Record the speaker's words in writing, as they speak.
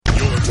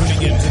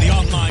tuning in to the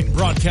online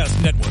broadcast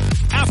network,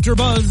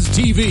 AfterBuzz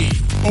TV.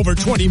 Over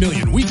 20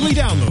 million weekly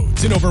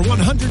downloads in over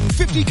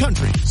 150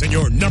 countries, and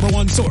your number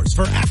one source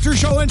for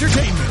after-show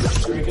entertainment.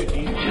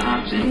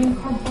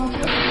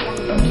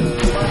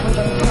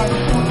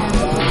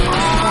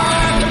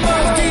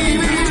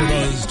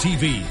 AfterBuzz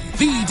TV,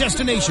 the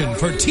destination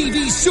for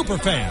TV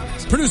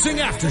superfans, producing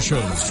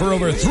aftershows for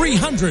over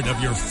 300 of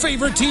your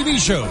favorite TV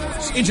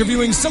shows,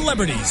 interviewing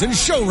celebrities and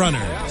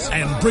showrunners,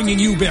 and bringing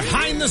you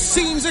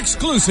behind-the-scenes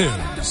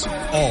exclusives.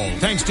 All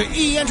thanks to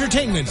E!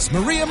 Entertainment's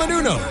Maria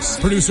Menounos,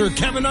 producer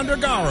Kevin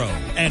Undergaro,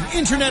 and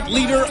internet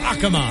leader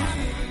Akamai.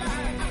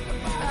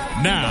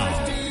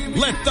 Now,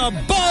 let the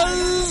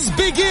buzz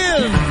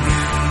begin!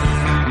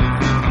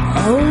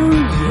 Oh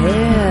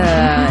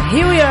yeah,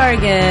 here we are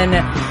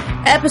again.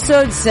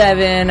 Episode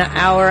 7,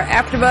 our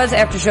AfterBuzz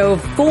After Show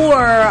for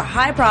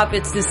High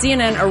Profits, the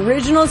CNN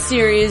original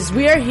series.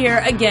 We are here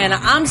again.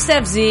 I'm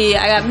Steph Z.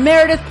 I got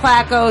Meredith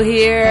Placco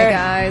here. Hey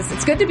guys,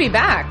 it's good to be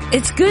back.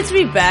 It's good to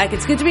be back.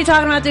 It's good to be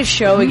talking about this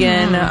show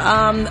again.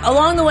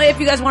 Along the way, if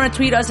you guys want to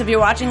tweet us, if you're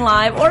watching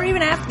live or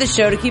even after the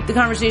show to keep the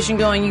conversation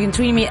going, you can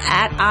tweet me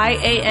at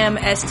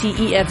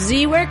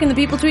IAMSTEFZ. Where can the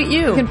people tweet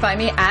you? You can find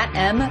me at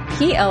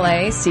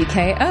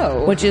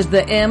MPLACKO, which is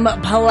the M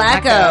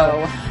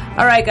Placco.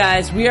 All right,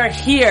 guys, we are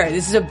here.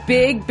 This is a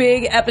big,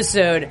 big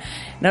episode.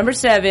 Number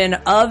 7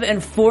 of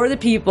and for the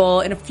people.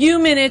 In a few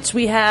minutes,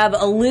 we have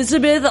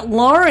Elizabeth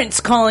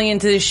Lawrence calling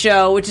into the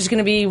show, which is going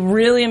to be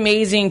really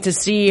amazing to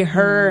see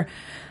her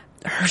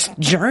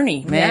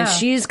journey, man. Yeah.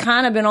 She's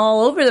kind of been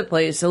all over the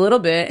place a little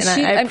bit, and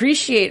I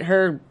appreciate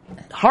her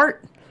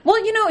heart.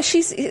 Well, you know,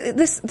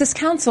 this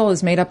council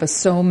is made up of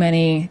so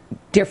many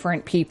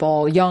different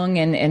people, young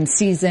and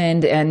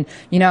seasoned, and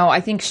you know, I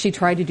think she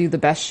tried to do the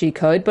best she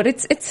could, but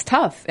it's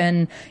tough.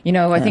 And you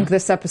know, I think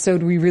this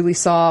episode we really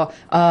saw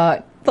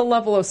the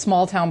level of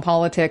small town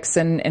politics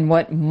and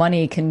what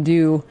money can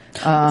do.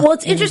 Well,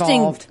 it's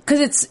interesting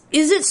because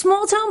is it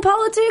small town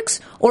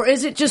politics or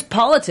is it just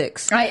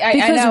politics? I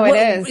know it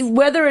is.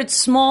 Whether it's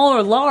small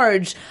or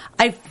large,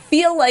 I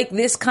feel like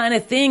this kind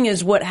of thing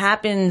is what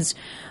happens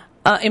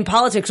in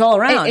politics all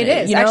around. It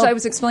is. Actually, I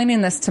was explaining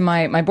this to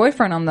my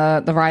boyfriend on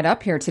the ride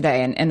up here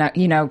today, and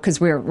you know,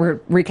 because we're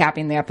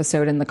recapping the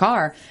episode in the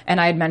car, and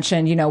I had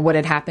mentioned, you know, what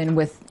had happened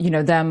with, you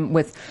know, them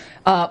with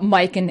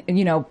Mike and,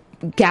 you know,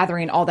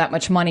 gathering all that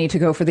much money to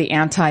go for the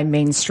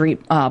anti-Main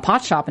Street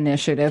pot shop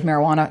initiative,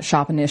 marijuana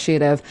shop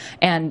initiative,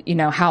 and, you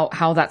know,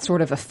 how that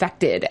sort of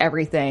affected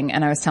everything.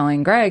 And I was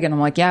telling Greg, and I'm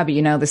like, yeah, but,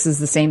 you know, this is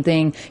the same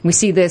thing. We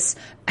see this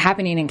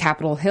happening in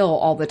Capitol Hill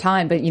all the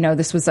time, but, you know,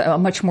 this was a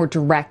much more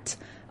direct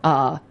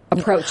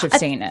approach of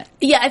seeing it.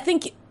 Yeah, I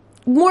think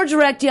more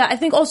direct. Yeah, I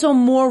think also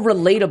more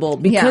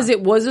relatable because it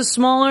was a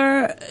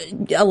smaller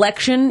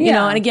election, you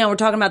know. And again, we're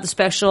talking about the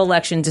special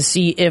election to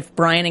see if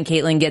Brian and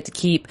Caitlin get to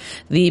keep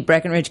the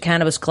Breckenridge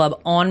Cannabis Club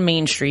on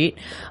Main Street.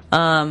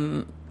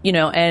 You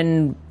know,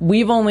 and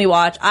we've only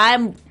watched.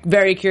 I'm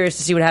very curious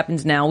to see what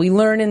happens now. We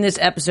learn in this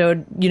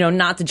episode, you know,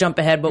 not to jump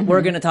ahead, but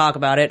we're going to talk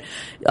about it.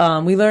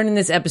 We learn in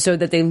this episode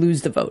that they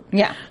lose the vote.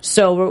 Yeah.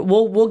 So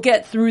we'll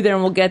get through there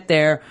and we'll get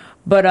there.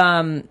 But,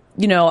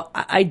 you know,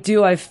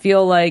 I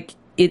feel like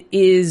it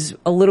is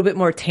a little bit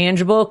more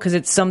tangible because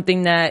it's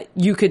something that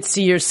you could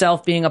see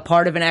yourself being a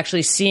part of and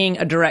actually seeing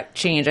a direct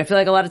change. I feel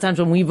like a lot of times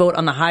when we vote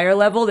on the higher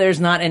level, there's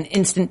not an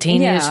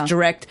instantaneous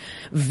direct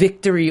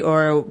victory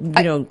or,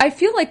 you know. I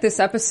feel like this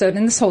episode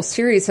and this whole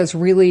series has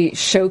really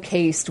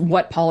showcased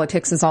what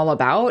politics is all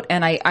about.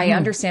 And I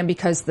understand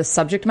because the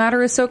subject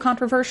matter is so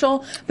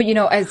controversial. But, you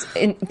know, as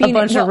in being a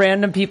bunch of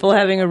random people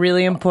having a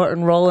really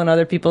important role in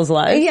other people's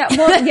lives. Yeah,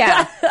 well,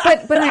 yeah.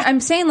 but I'm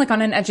saying, like,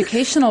 on an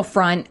educational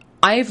front,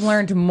 I've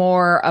learned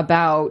more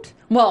about,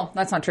 well,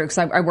 that's not true because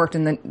I worked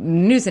in the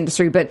news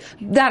industry, but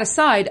that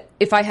aside,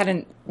 if I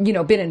hadn't, you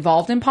know, been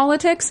involved in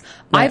politics,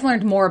 I've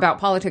learned more about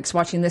politics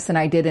watching this than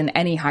I did in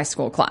any high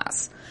school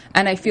class.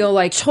 And I feel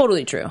like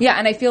totally true. Yeah,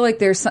 and I feel like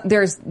there's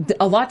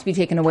a lot to be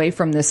taken away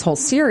from this whole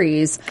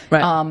series.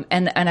 Right.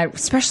 And I,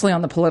 especially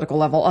on the political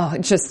level,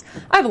 it's just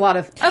I have a lot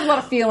of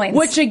feelings.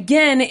 Which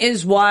again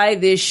is why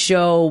this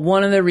show,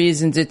 one of the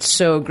reasons it's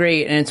so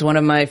great and it's one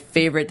of my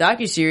favorite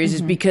docuseries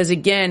is because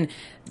again,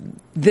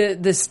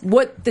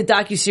 what the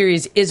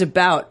docuseries is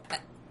about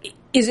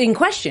is in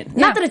question.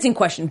 Not that it's in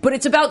question, but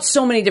it's about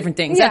so many different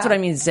things. That's what I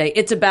mean to say.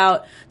 It's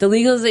about the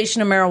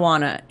legalization of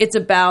marijuana. It's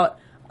about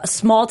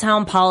small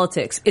town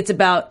politics. It's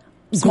about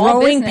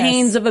growing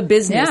pains of a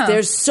business. Yeah.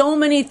 There's so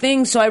many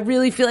things. So I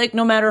really feel like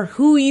no matter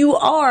who you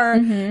are,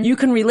 you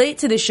can relate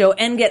to this show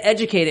and get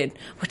educated,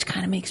 which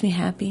kind of makes me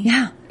happy.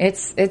 Yeah.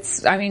 It's,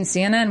 I mean,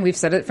 CNN, we've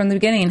said it from the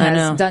beginning,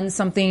 has done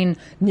something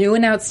new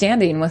and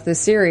outstanding with this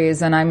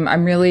series. And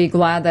I'm really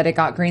glad that it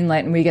got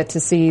greenlit and we get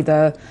to see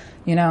the,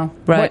 you know,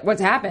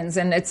 what happens.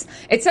 And it's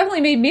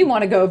definitely made me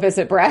want to go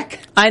visit Breck.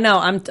 I know.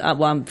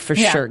 I'm for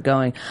sure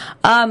going.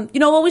 You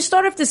know, when we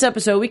start off this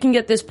episode, we can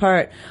get this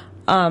part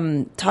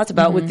talked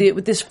about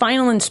with this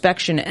final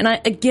inspection. And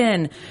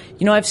again,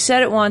 you know, I've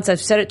said it once, I've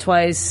said it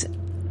twice.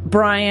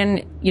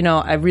 Brian, you know,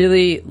 I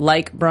really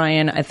like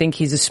Brian. I think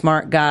he's a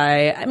smart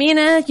guy. I mean,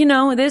 you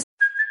know, this.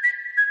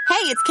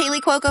 Hey, it's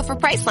Kaylee Cuoco for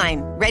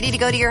Priceline. Ready to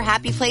go to your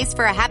happy place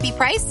for a happy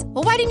price?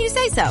 Well, why didn't you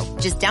say so?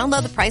 Just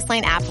download the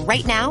Priceline app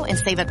right now and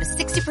save up to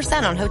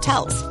 60% on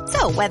hotels.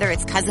 So whether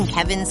it's Cousin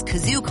Kevin's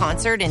Kazoo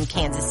Concert in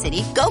Kansas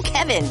City, go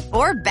Kevin,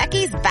 or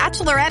Becky's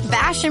Bachelorette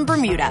Bash in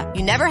Bermuda,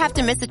 you never have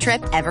to miss a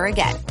trip ever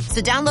again.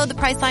 So download the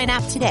Priceline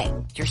app today.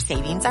 Your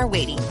savings are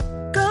waiting.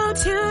 Go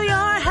to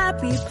your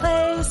happy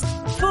place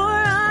for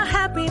a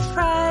happy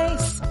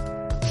price.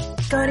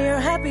 Go to your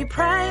happy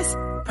price,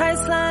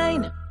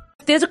 Priceline.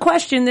 There's a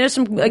question. There's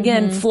some,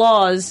 again,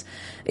 flaws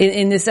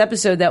in this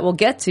episode that we'll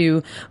get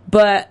to,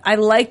 but I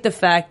like the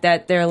fact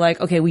that they're like,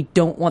 okay, we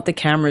don't want the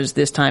cameras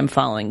this time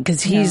following,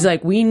 because he's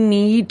like, we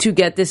need to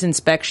get this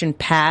inspection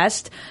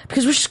passed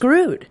because we're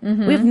screwed.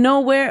 We have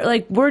nowhere,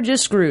 like, we're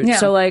just screwed. Yeah.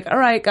 So, like, all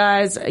right,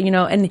 guys,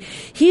 and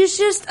he's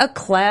just a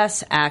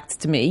class act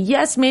to me.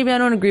 Yes, maybe I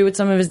don't agree with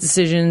some of his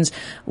decisions,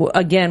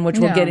 again, which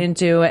we'll get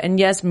into, and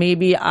yes,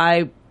 maybe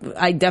I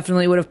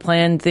definitely would have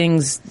planned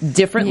things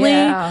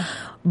differently,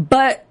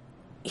 but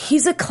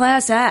he's a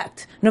class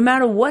act. No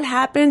matter what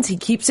happens, he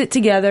keeps it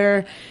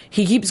together.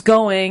 He keeps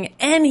going.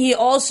 And he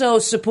also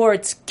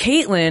supports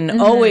Caitlyn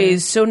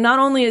always. So not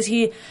only does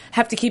he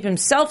have to keep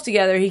himself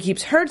together, he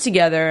keeps her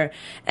together.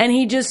 And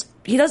he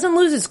doesn't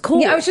lose his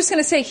cool. Yeah, I was just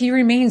going to say, he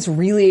remains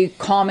really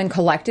calm and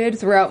collected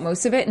throughout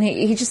most of it. And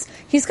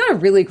he's got a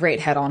really great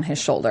head on his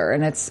shoulder.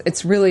 And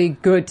it's really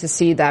good to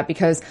see that,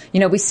 because,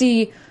 we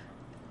see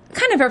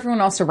kind of everyone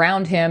else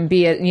around him,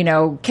 be it,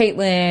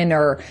 Caitlyn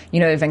or,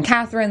 even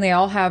Catherine, they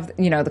all have,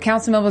 the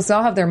council members, they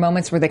all have their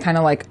moments where they kind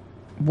of like,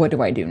 what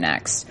do I do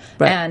next?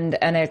 Right.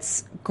 And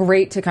it's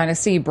great to kind of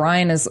see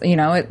Brian as,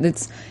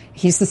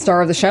 he's the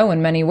star of the show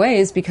in many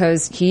ways,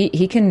 because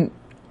he can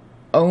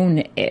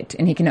own it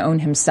and he can own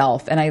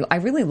himself. And I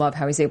really love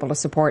how he's able to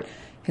support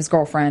his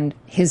girlfriend,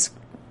 his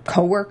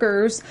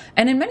coworkers,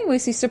 and in many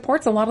ways he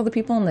supports a lot of the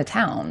people in the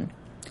town.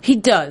 He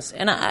does.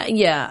 And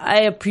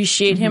I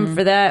appreciate him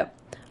for that.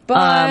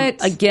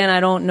 But again,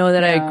 I don't know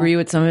that I agree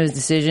with some of his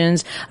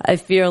decisions. I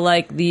feel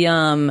like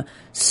the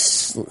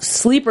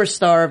sleeper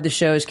star of the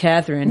show is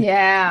Catherine.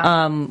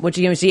 Yeah. Which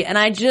you can see. And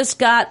I just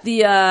got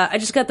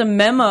the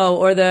memo,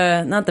 or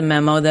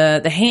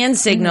the hand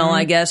signal,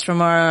 I guess,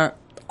 from our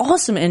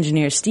awesome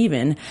engineer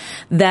Steven,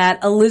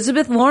 that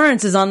Elizabeth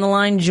Lawrence is on the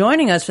line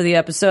joining us for the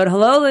episode.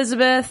 Hello,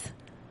 Elizabeth.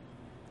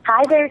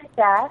 Hi there,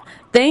 Steph.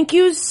 Thank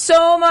you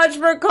so much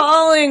for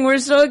calling. We're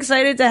so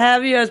excited to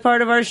have you as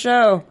part of our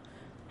show.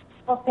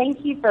 Well,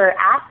 thank you for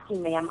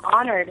asking me. I'm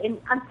honored.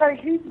 And I'm sorry,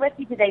 who's with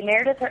you today,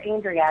 Meredith or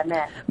Andrea? I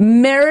missed.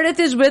 Meredith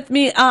is with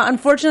me.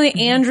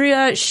 Unfortunately,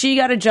 Andrea, she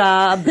got a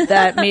job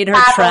that made her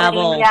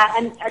travel. Yeah,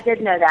 and I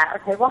did know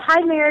that. Okay, well,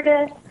 hi,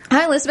 Meredith.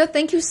 Hi, Elizabeth.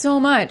 Thank you so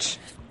much.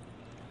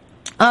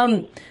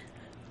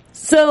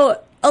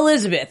 So,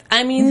 Elizabeth,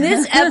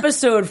 this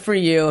episode for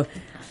you,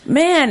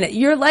 man,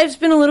 your life's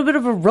been a little bit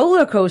of a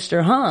roller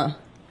coaster, huh?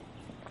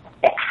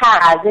 It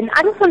has, and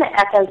I just want to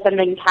echo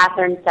something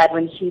Catherine said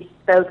when she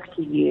spoke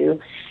to you,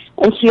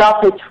 and she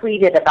also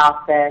tweeted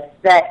about this,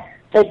 that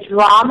the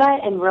drama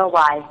in real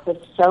life was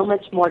so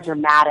much more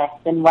dramatic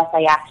than what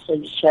they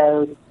actually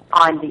showed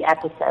on the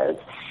episodes.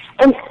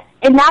 And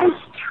that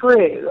is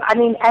true.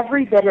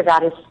 Every bit of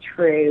that is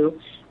true.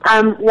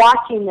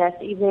 Watching this,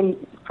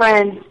 even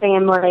friends,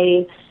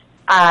 family,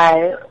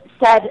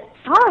 said,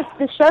 gosh,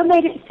 the show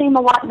made it seem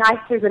a lot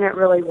nicer than it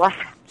really was.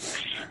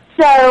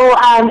 So,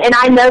 and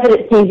I know that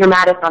it seemed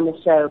dramatic on the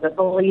show, but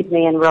believe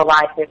me, in real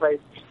life it was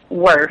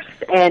worse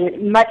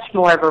and much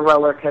more of a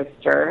roller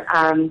coaster.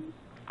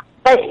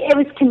 But it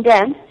was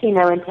condensed,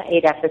 into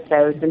 8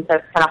 episodes, and so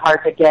it's kind of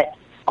hard to get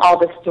all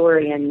the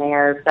story in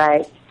there.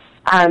 But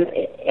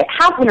it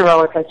has been a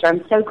roller coaster.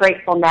 I'm so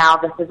grateful now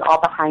this is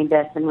all behind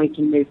us and we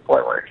can move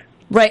forward.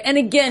 Right, and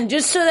again,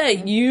 just so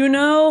that you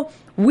know,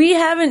 we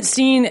haven't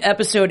seen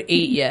episode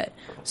 8 yet.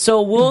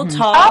 So we'll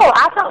talk. Oh,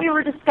 I thought we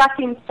were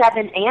discussing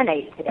 7 and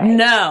 8 today.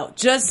 No,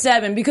 just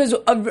 7. Because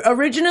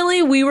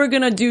originally we were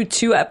going to do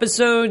 2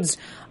 episodes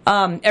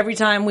every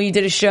time we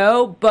did a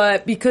show.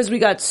 But because we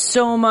got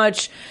so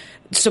much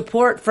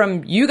support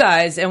from you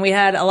guys and we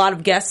had a lot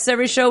of guests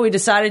every show, we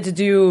decided to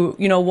do,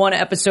 1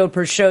 episode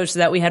per show so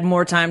that we had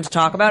more time to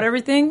talk about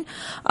everything.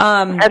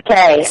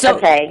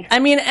 Okay.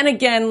 And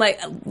again,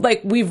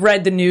 like we've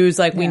read the news,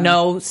 we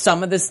know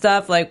some of the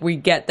stuff, we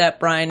get that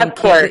Brian and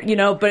Kate,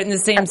 but in the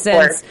same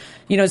sense,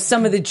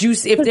 some of the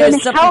juice, if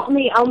there's something. Help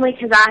me only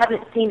because I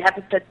haven't seen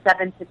episode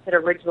 7 since it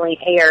originally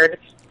aired,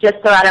 just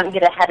so I don't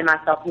get ahead of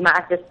myself. You might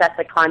have to set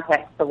the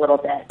context a little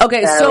bit.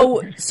 Okay,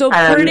 so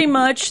pretty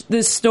much the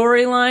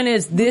storyline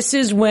is this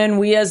is when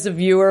we as the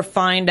viewer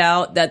find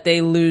out that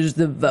they lose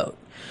the vote.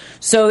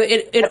 So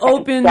it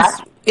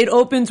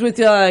opens with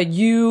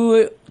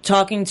you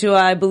talking to,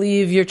 I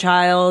believe, your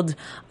child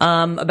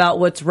about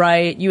what's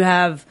right. You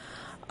have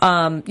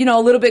a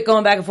little bit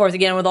going back and forth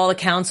again with all the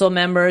council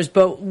members,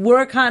 but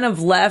we're kind of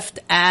left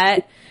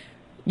at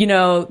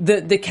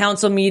the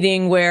council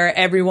meeting where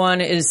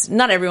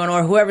not everyone,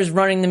 or whoever's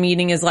running the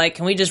meeting is like,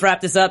 can we just wrap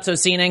this up so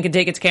CNN can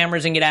take its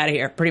cameras and get out of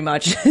here? Pretty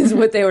much is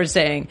what they were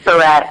saying.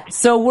 Correct.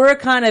 So we're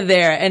kind of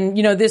there. And,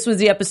 this was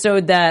the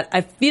episode that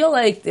I feel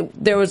like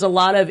there was a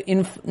lot of,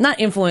 not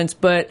influence,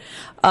 but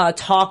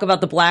talk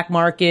about the black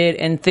market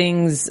and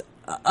things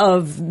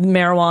of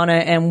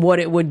marijuana and what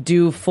it would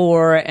do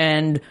for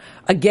and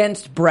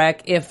against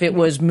Breck if it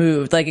was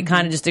moved. Like, it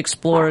kind of just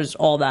explores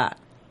all that.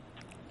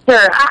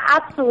 Sure,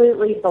 I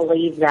absolutely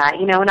believe that.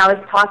 When I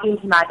was talking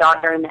to my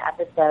daughter in the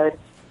episode,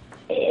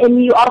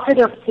 and you also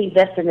don't see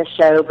this in the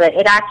show, but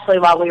it actually,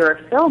 while we were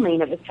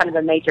filming, it was kind of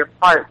a major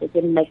part. It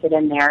didn't make it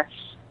in there.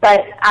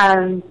 But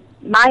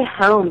my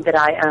home that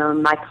I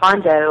own, my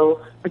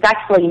condo, was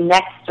actually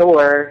next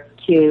door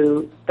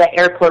to the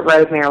Airport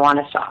Road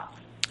marijuana shop.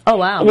 Oh,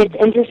 wow. And it's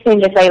interesting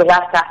that they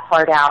left that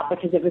part out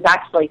because it was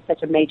actually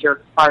such a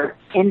major part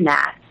in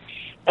that.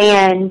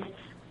 And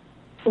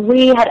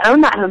we had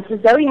owned that home, so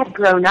Zoe had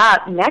grown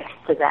up next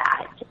to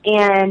that.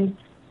 And,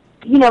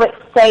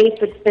 it's safe,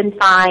 it's been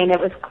fine, it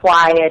was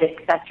quiet,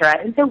 etc.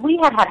 And so we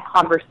had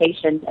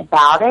conversations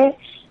about it.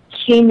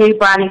 She knew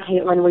Brian and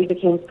Caitlin. We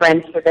became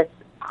friends for this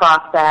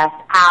process.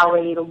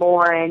 Allie,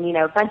 Lauren,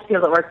 a bunch of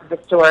people that worked at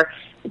the store.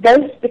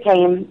 Those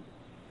became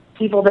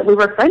people that we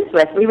were friends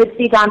with. We would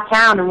see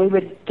downtown and we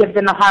would give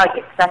them a hug,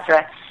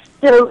 etc.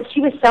 So she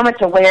was so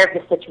much aware of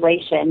the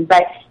situation,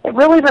 but it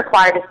really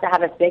required us to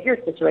have a bigger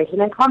situation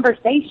and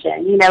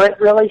conversation. It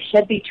really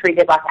should be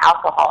treated like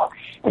alcohol.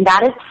 And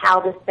that is how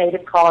the state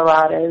of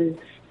Colorado's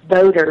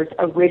voters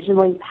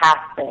originally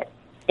passed it.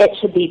 It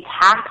should be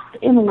taxed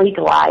and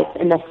legalized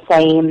in the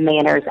same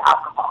manner as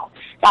alcohol.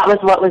 That was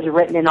what was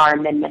written in our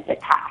amendment that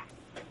passed.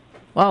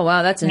 Oh,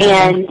 wow, that's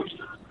interesting. And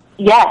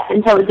yes,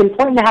 and so it's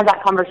important to have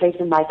that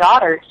conversation with my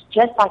daughter. It's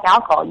just like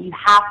alcohol. You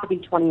have to be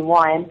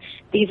 21.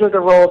 These are the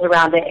rules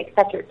around it, et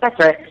cetera, et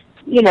cetera.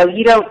 You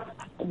don't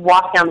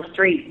walk down the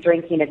street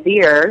drinking a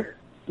beer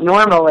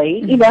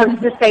normally.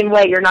 It's the same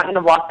way. You're not going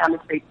to walk down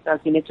the street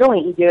smoking a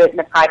joint. You do it in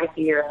the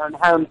privacy of your own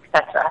home,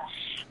 et cetera.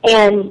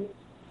 And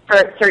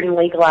for certain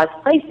legalized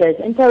places.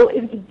 And so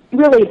it was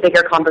really a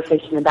bigger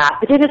conversation than that.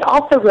 But it had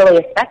also really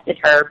affected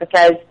her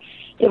because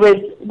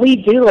we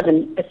do live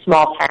in a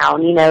small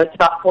town, it's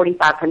about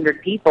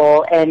 4,500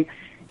 people, and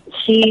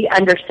she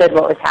understood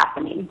what was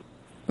happening.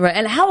 Right.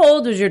 And how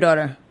old was your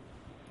daughter?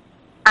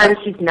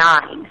 She's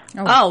 9.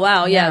 Oh,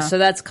 wow. Yeah. So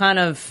that's kind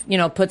of,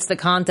 puts the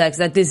context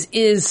that this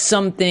is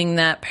something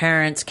that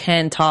parents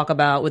can talk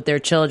about with their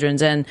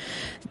children. And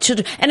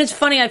it's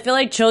funny. I feel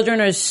like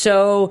children are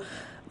so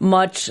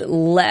much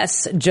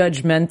less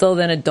judgmental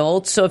than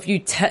adults. So I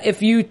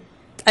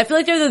feel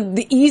like they're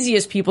the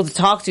easiest people to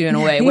talk to in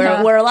a way,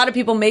 where a lot of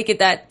people make it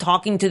that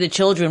talking to the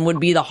children would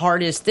be the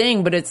hardest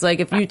thing. But it's like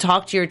if you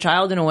talk to your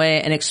child in a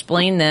way and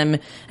explain them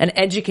and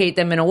educate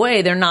them in a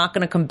way, they're not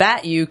going to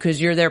combat you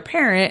because you're their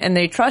parent and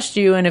they trust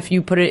you. And if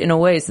you put it in a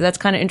way, so that's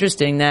kind of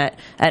interesting that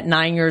at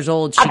 9 years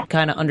old, she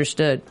kind of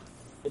understood.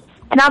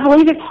 And I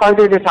believe it's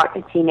harder to talk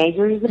to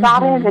teenagers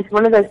about it. It's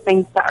one of those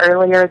things, the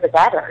earlier the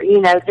better.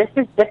 This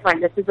is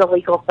different. This is a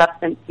legal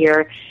substance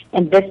here,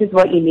 and this is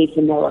what you need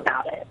to know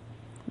about it.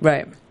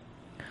 Right.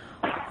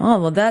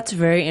 Oh, well, that's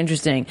very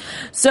interesting.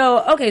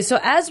 So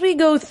as we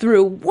go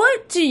through,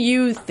 what do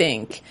you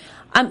think?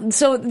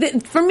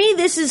 For me,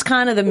 this is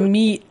kind of the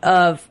meat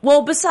of,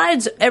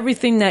 besides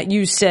everything that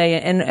you say,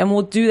 and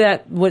we'll do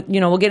that,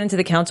 we'll get into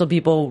the council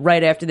people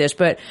right after this,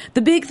 but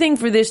the big thing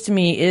for this to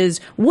me is,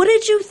 what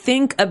did you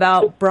think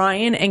about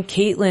Brian and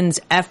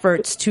Caitlin's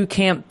efforts to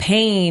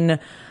campaign?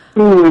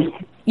 And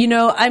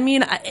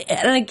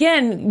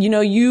again,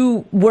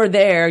 you were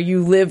there,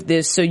 you lived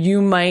this, so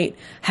you might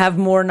have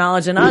more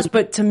knowledge than us,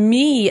 but to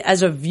me,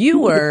 as a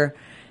viewer,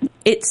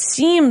 it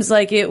seems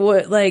like it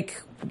would,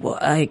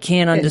 I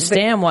can't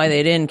understand why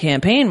they didn't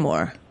campaign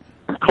more.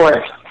 Of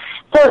course.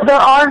 So there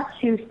are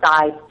two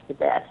sides to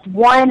this.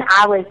 One,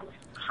 I was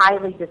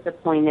highly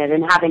disappointed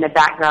in having a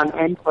background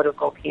in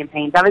political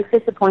campaigns. I was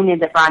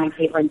disappointed that Brian and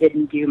Caitlin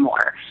didn't do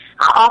more.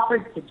 I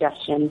offered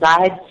suggestions.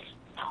 I had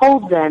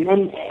told them,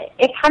 and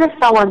it kind of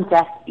fell on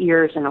deaf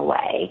ears in a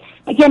way.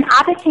 Again,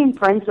 I became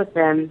friends with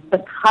them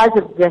because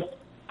of this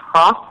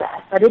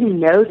process. I didn't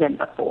know them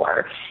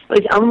before.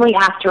 It was only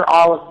after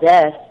all of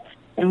this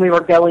and we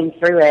were going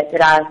through it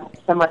that I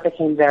somewhat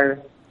became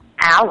their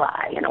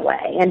ally in a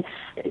way. And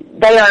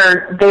they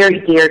are very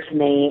dear to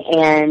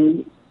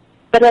me,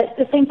 but at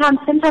the same time,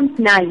 sometimes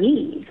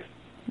naive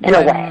in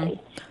a way.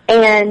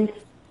 And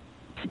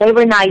they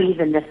were naive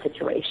in this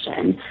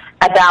situation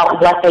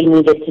about what they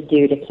needed to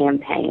do to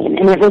campaign.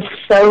 And it was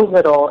so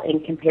little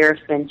in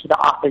comparison to the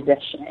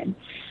opposition.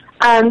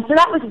 So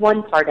that was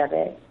one part of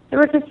it. There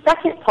was a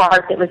second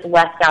part that was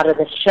left out of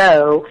the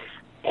show,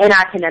 and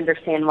I can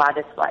understand why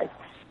this was.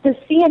 So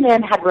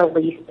CNN had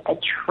released a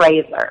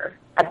trailer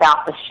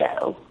about the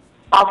show,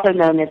 also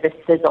known as a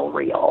sizzle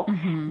reel.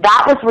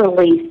 That was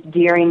released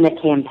during the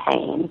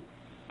campaign.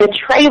 The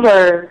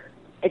trailer,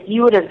 if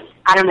you would have,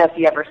 I don't know if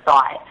you ever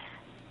saw it,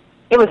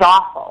 it was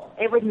awful.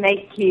 It would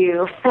make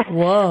you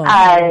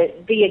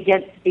be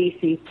against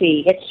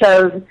BCC. It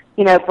showed,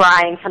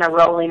 Brian kind of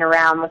rolling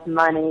around with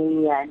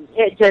money, and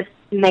it just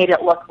made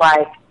it look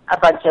like a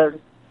bunch of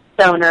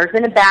stoners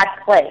in a bad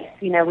place.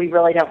 We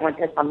really don't want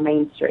this on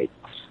Main Street.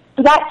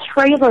 So that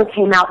trailer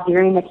came out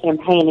during the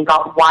campaign and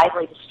got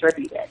widely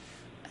distributed.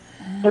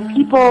 So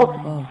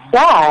people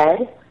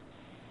said,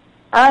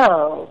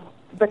 because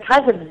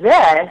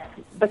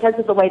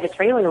of the way the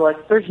trailer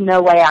looks, there's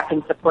no way I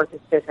can support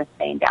this business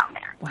staying down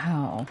there.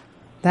 Wow.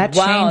 That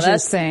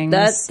changes things.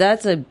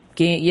 That's a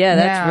game. Yeah,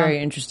 that's very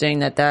interesting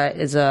that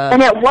is a...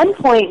 And at one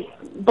point,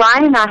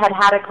 Brian and I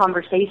had a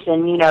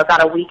conversation,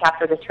 about a week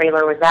after the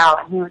trailer was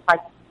out, and he was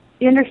like,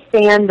 do you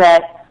understand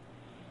that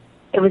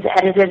it was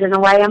edited in a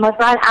way? I'm like,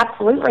 Brian,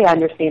 absolutely I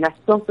understand. I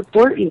still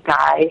support you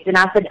guys. And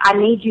I said, I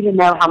need you to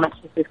know how much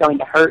this is going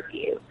to hurt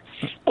you.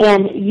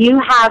 And you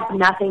have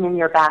nothing in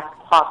your back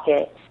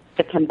pocket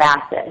to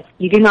combat this.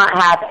 You do not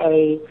have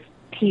a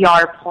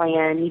PR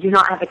plan. You do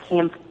not have a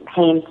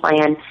campaign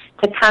plan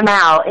to come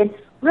out. And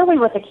really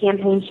what the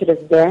campaign should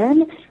have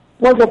been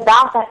was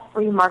about that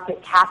free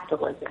market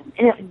capitalism.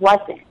 And it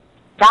wasn't.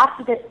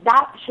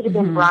 That should have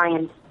been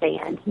Brian's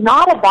stand.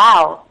 Not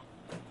about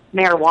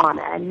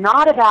marijuana,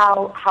 not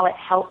about how it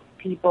helps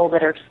people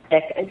that are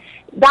sick.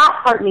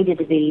 That part needed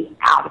to be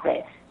out of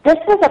it. This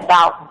was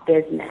about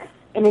business.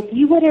 And if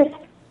you would have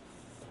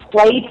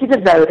played to the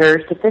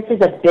voters that this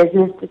is a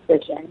business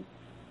decision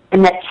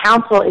and that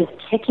council is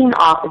kicking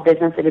off a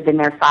business that had been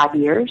there 5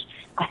 years,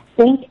 I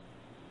think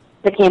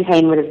the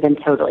campaign would have been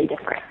totally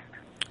different.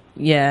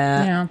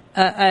 Yeah.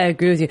 I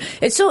agree with you.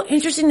 It's so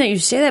interesting that you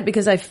say that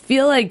because I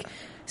feel like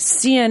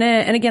CNN,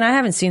 and again, I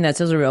haven't seen that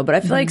sizzle reel, but I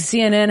feel like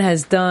CNN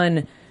has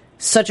done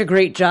such a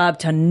great job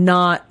to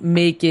not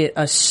make it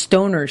a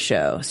stoner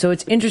show. So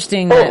it's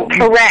interesting that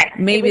correct.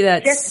 Maybe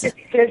that's just a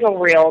sizzle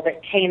reel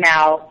that came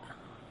out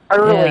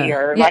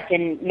earlier, like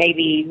in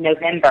maybe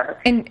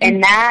November, and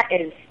that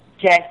is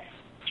just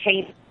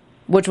changed.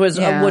 Which was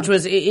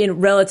in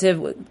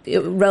relative.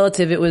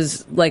 It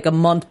was like a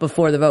month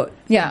before the vote.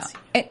 Yeah.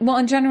 Well,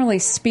 and generally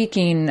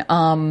speaking,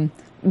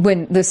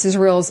 when the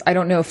sizzle reels, I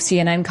don't know if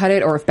CNN cut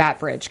it or if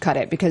Batbridge cut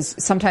it, because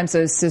sometimes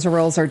those sizzle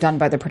reels are done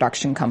by the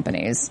production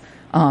companies.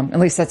 At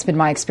least that's been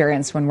my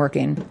experience when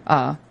working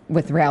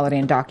with reality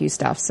and docu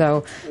stuff.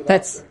 So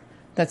that's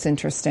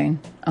interesting.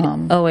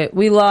 Oh wait,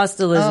 we lost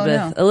Elizabeth.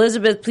 Oh, no.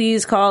 Elizabeth,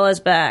 please call us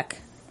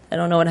back. I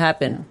don't know what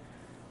happened.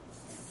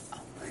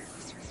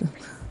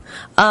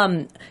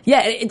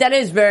 That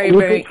is very,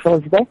 very.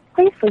 Elizabeth,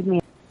 please leave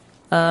me.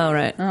 All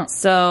right.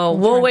 So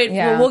we'll wait.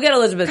 Yeah. We'll get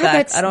Elizabeth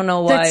back. I don't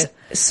know why.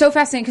 That's so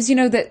fascinating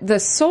because the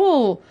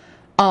Soul,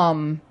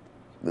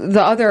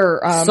 the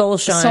other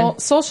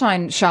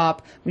Soulshine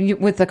shop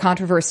with the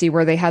controversy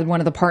where they had one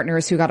of the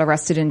partners who got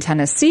arrested in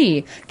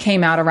Tennessee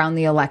came out around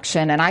the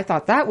election, and I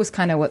thought that was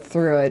kind of what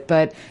threw it.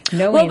 But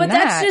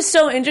that's just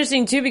so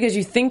interesting too, because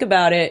you think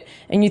about it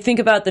and you think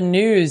about the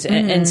news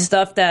and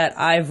stuff that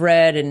I've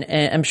read,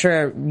 and I'm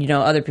sure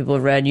other people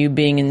have read. You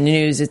being in the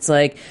news, it's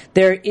like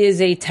there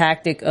is a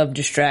tactic of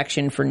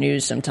distraction for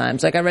news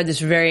sometimes. Like I read this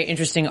very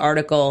interesting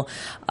article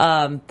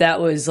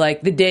that was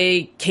like the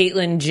day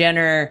Caitlyn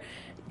Jenner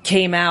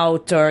came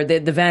out, or the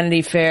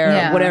Vanity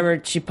Fair, or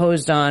whatever she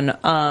posed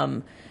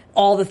on,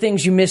 all the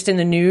things you missed in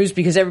the news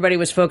because everybody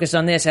was focused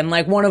on this. And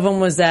like one of them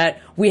was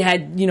that we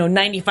had,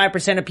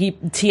 95% of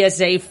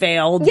TSA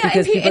failed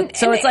because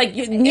it's like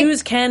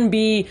news can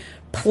be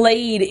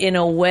played in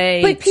a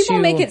way. But people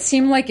make it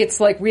seem like it's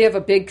like we have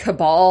a big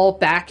cabal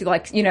back,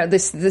 like,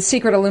 the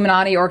secret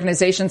Illuminati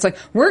organization. It's like,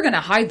 we're going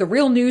to hide the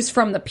real news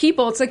from the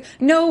people. It's like,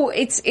 no,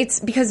 it's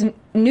because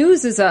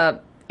news is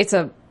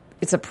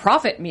it's a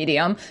profit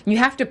medium. You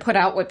have to put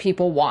out what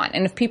people want.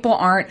 And if people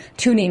aren't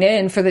tuning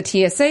in for the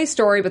TSA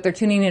story, but they're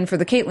tuning in for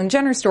the Caitlyn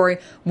Jenner story,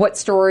 what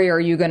story are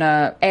you going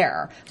to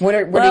air? What are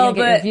you going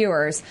to get your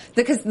viewers?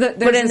 Because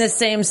but in the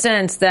same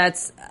sense,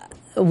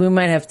 we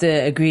might have to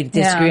agree to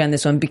disagree on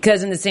this one,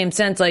 because in the same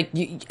sense, like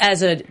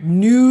as a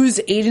news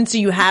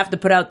agency, you have to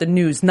put out the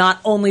news, not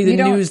only the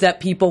news that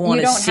people want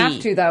to see. You don't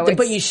have to, though.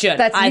 But you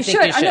should. I think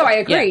you should. No, I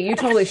agree. Yeah. You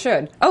totally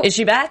should. Oh, is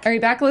she back? Are you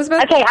back,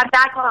 Elizabeth? Okay, I'm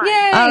back on.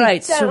 Yay! All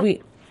right,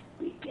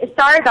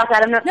 Sorry about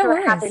that. I'm not sure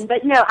worries. what happened.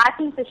 But no, I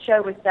think the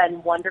show was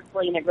done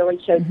wonderfully, and it really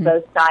showed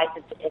both sides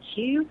of the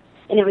issue,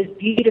 and it was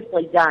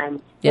beautifully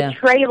done. Yeah. The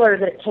trailer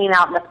that came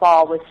out in the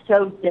fall was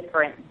so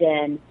different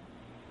than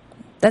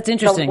that's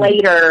interesting. The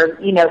later,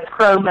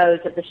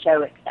 promos of the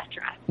show,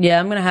 etc. Yeah,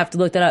 I'm going to have to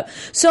look that up.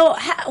 So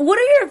what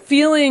are your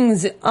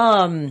feelings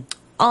on,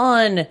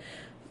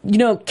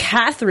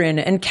 Catherine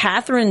and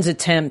Catherine's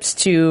attempts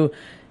to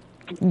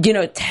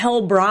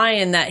tell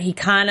Brian that he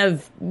kind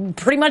of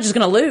pretty much is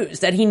going to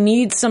lose, that he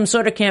needs some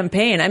sort of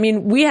campaign. I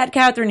mean, we had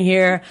Catherine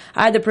here.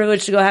 I had the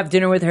privilege to go have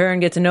dinner with her and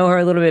get to know her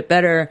a little bit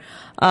better.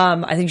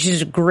 I think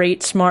she's a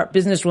great, smart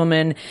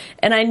businesswoman.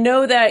 And I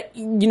know that,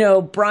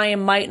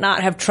 Brian might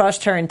not have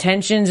trust her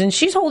intentions, and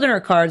she's holding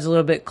her cards a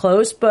little bit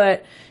close,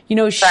 but,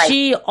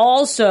 she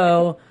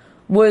also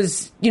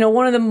was,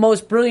 one of the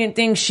most brilliant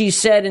things she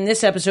said in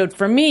this episode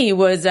for me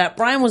was that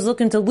Brian was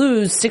looking to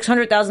lose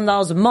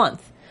 $600,000 a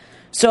month.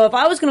 So if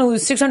I was going to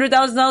lose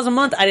 $600,000 a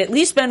month, I'd at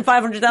least spend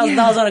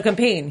 $500,000 on a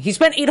campaign. He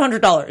spent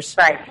 $800.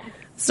 Right.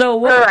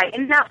 So right,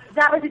 and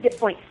that was a good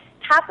point.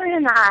 Catherine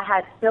and I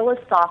had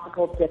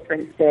philosophical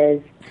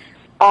differences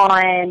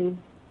on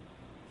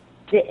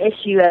the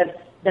issue of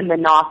the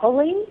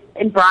monopoly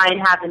and Brian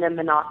having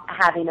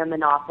a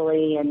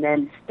monopoly, and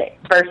then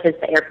versus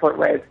the Airport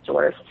Road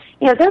stores.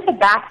 There's a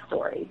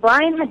backstory.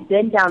 Brian had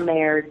been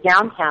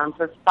downtown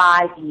for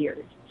 5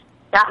 years.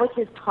 That was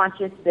his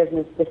conscious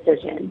business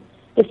decision.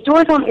 The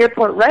stores on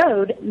Airport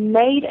Road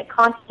made a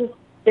conscious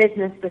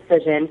business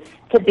decision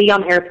to be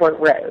on Airport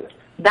Road.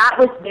 That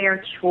was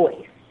their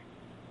choice.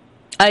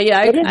 I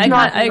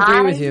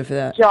agree with you for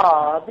that.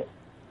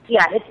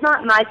 It's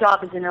not my job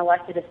as an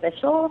elected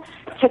official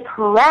to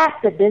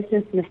correct the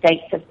business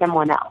mistakes of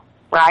someone else,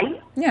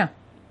 right? Yeah,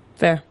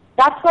 fair.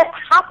 That's what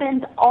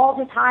happens all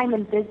the time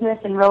in business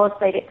and real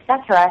estate,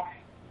 etc.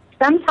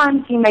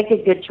 Sometimes you make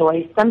a good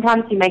choice.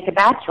 Sometimes you make a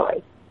bad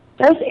choice.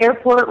 Those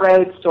Airport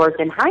Road stores,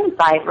 in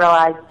hindsight,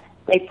 realized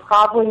they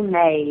probably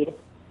made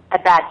a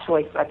bad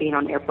choice by being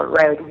on Airport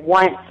Road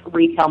once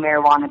retail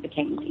marijuana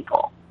became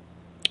legal.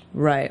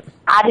 Right.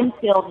 I didn't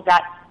feel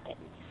that's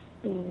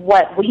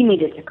what we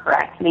needed to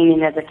correct,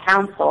 meaning as a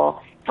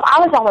council. So I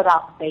was all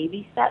about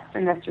baby steps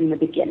in this from the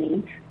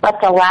beginning.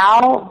 Let's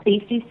allow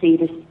BCC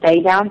to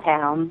stay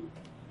downtown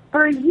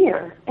for a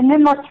year, and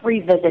then let's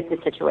revisit the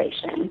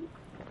situation.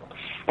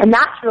 And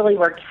that's really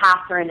where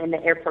Catherine and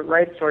the Airport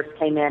Road stores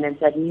came in and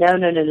said, no,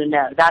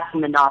 that's a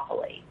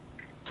monopoly.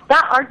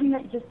 That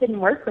argument just didn't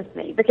work with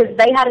me because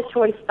they had a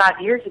choice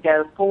 3 years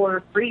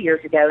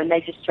ago, and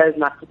they just chose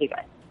not to do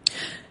it.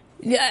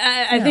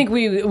 Yeah, I think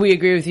we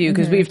agree with you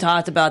because we've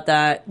talked about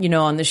that,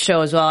 on the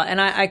show as well. And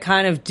I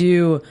kind of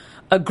do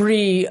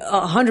agree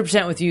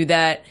 100% with you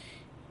that,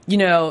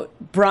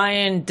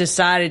 Brian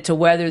decided to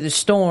weather the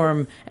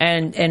storm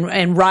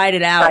and ride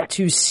it out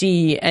to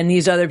sea, and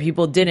these other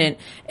people didn't,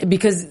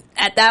 because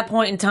at that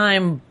point in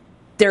time,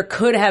 there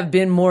could have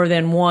been more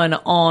than one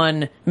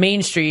on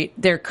Main Street.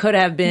 There could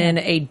have been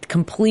a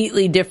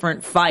completely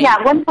different fight. Yeah,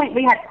 at one point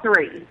we had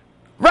 3.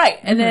 Right.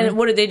 And then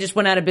what did they just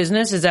went out of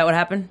business? Is that what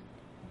happened?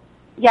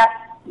 Yeah.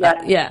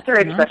 Through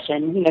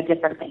attrition,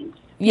 different things.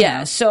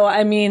 Yeah. So,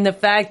 I mean, the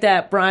fact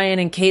that Brian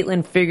and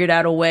Caitlin figured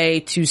out a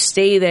way to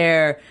stay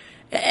there,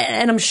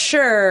 and I'm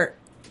sure,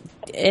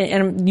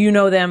 and you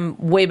know them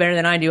way better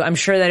than I do, I'm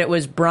sure that it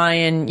was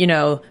Brian,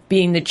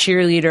 being the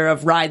cheerleader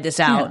of ride this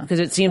out, because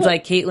it seems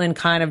like Caitlin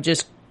kind of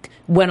just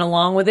went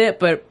along with it,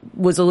 but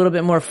was a little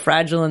bit more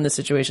fragile in the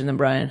situation than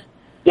Brian.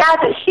 Yeah,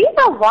 but she's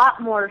a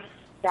lot more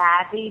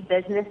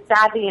business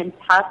savvy and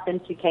tough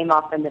than she came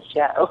off in the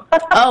show.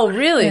 Oh,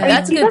 really?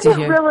 That's good to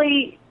hear.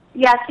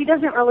 She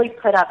doesn't really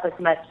put up with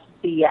much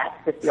BS,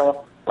 if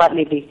you'll let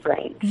me be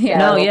frank.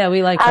 Yeah. So,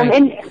 we like her.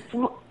 And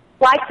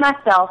like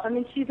myself,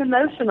 she's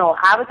emotional.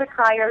 I was a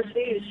crier,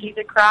 too. She's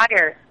a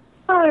crier.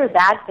 Not a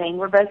bad thing.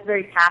 We're both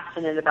very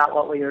passionate about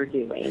what we were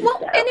doing.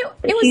 Well, and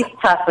she's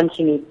tough when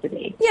she needs to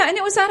be. Yeah, and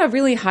it was at a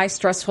really high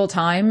stressful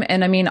time.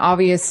 And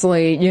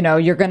obviously,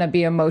 you're going to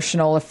be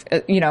emotional if,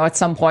 at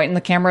some point, and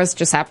the cameras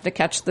just have to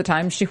catch the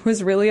time she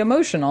was really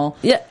emotional.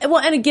 Yeah, well,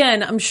 and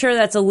again, I'm sure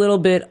that's a little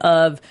bit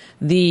of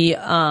the,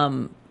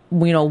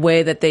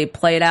 way that they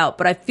played out.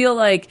 But I feel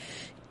like,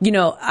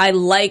 I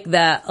like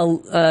that,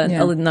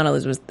 not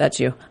Elizabeth, that's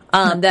you,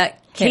 that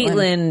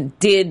Caitlin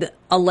did,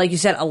 like you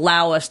said,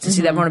 allow us to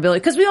see that vulnerability,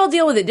 because we all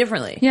deal with it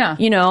differently. Yeah.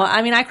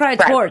 I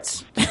cried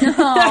sports.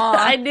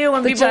 I do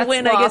when people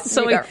win. I get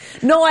so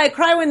no, I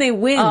cry when they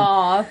win.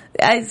 Aww.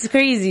 It's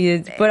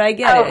crazy, but I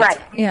get it. Right.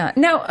 Yeah.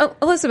 Now,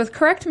 Elizabeth,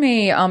 correct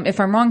me if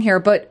I'm wrong here,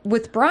 but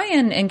with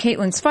Brian and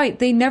Caitlin's fight,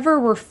 they never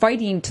were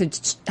fighting to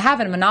have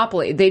a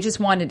monopoly. They just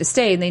wanted to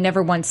stay, and they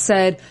never once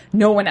said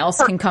no one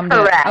else can come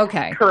to it.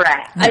 Okay.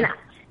 Correct. And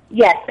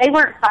yes, they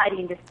weren't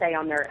fighting to stay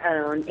on their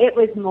own. It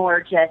was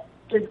more just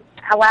to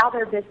allow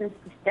their business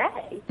to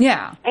stay.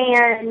 Yeah.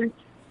 And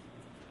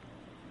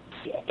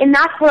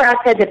that's where I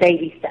said the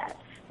baby steps.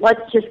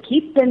 Let's just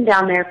keep them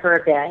down there for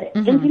a bit.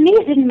 And to me,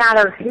 it didn't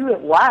matter who it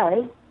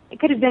was.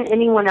 It could have been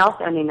anyone else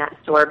owning that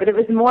store, but it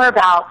was more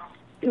about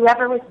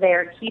whoever was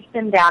there, keep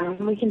them down,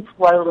 and we can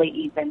slowly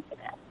ease into this.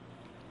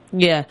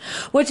 Yeah,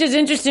 which is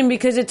interesting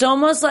because it's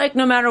almost like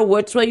no matter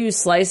which way you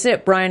slice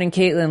it, Brian and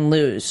Caitlin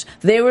lose.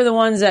 They were the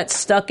ones that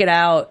stuck it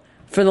out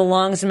for the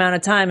longest amount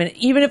of time, and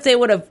even if they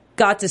would have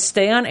got to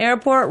stay on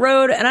Airport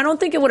Road, and I don't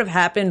think it would have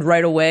happened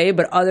right away,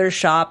 but other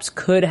shops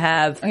could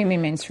have. Oh, you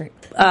mean Main Street?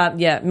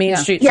 Main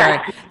Street. Sorry,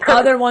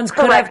 other ones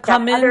could have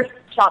come in. Other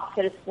shops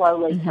could have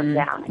slowly come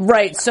down.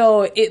 Right,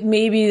 so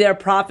maybe their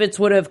profits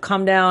would have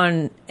come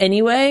down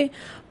anyway,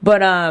 but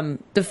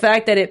the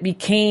fact that it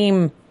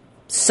became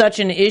such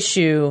an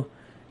issue,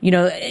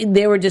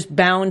 they were just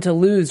bound to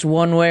lose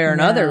one way or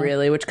another,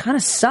 really, which kind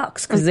of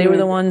sucks because they were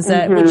the ones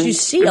that, which you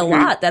see a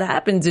lot that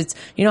happens. It's,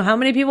 how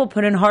many people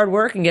put in hard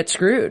work and get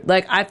screwed?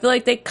 Like, I feel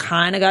like they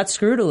kind of got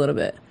screwed a little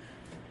bit.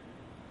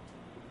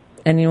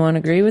 Anyone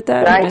agree with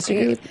that? Or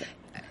disagree with that?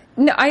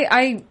 No,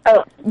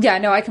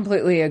 I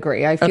completely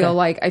agree. I feel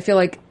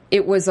like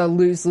it was a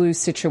lose-lose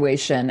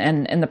situation,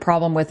 and the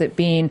problem with it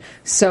being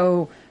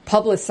so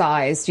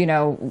publicized,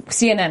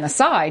 CNN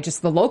aside,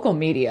 just the local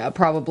media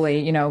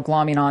probably,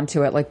 glomming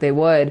onto it like they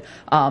would.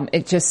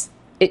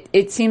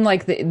 It seemed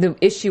like the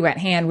issue at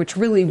hand, which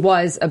really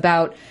was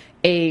about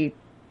a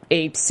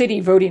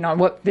city voting on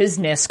what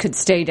business could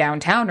stay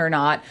downtown or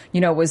not,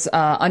 was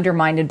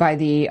undermined by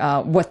the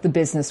what the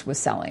business was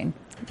selling.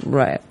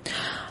 Right.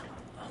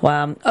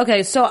 Wow.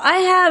 Okay, so I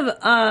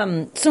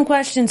have some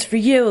questions for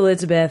you,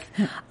 Elizabeth.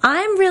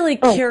 I'm really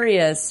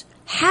curious.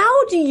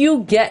 How do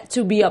you get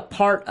to be a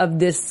part of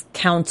this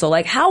council?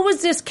 Like, how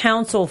was this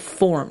council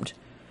formed?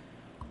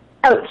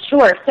 Oh,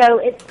 sure. So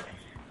it's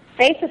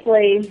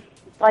basically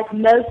like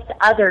most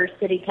other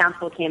city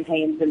council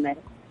campaigns in the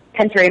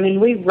country. I mean,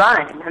 we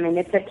run. I mean,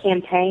 it's a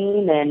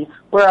campaign, and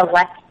we're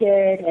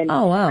elected. And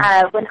oh,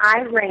 wow. When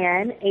I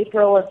ran,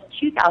 April of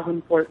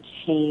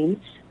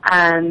 2014,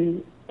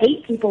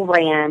 8 people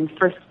ran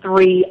for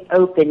 3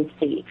 open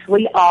seats.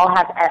 We all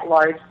have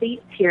at-large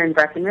seats here in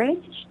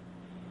Breckenridge.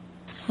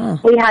 Huh.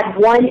 We had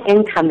one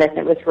incumbent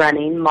that was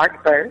running,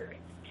 Mark Burke,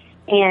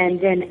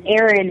 and then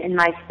Aaron and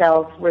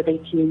myself were the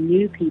 2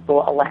 new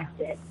people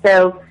elected.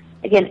 So,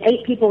 again,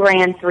 8 people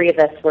ran, 3 of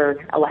us were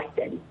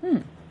elected.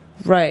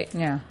 Right.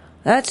 Yeah.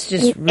 That's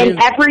just really...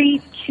 And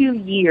every 2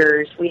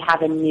 years, we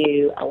have a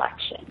new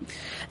election.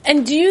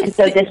 And do you...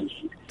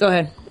 Go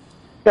ahead.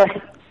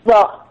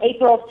 Well,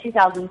 April of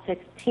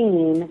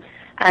 2016,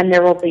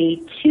 there will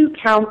be 2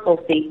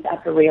 council seats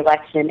up for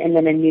re-election and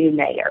then a new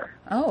mayor.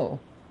 Oh.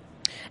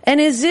 And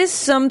is this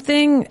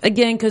something,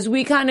 again, because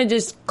we kind of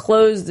just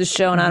closed the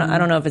show, and I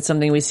don't know if it's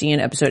something we see in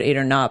episode 8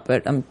 or not,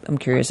 but I'm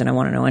curious and I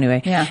want to know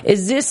anyway. Yeah.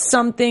 Is this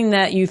something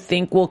that you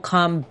think will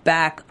come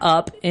back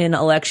up in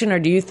election, or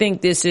do you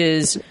think this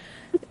is,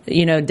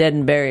 dead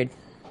and buried?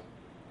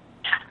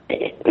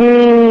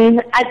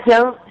 I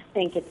don't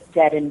think it's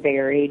dead and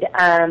buried.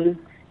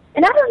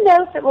 And I don't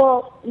know if it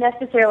will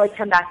necessarily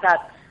come back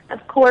up.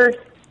 Of course,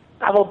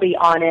 I will be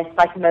honest,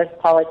 like most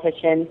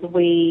politicians,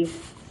 we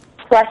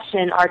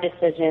question our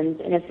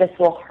decisions and if this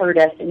will hurt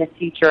us in a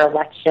future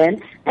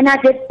election. And I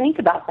did think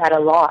about that a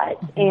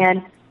lot.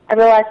 And I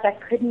realized I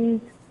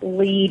couldn't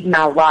lead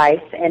my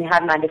life and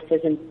have my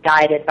decisions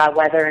guided by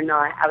whether or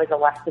not I was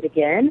elected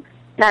again.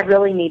 And I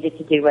really needed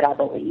to do what I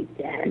believed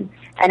in.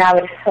 And I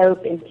would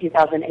hope in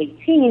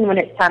 2018, when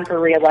it's time for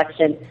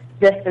re-election,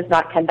 this does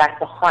not come back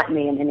to haunt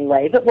me in any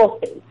way, but we'll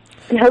see.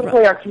 And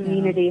hopefully our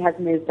community has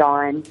moved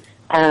on.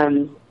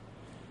 I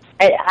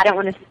don't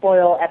want to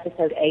spoil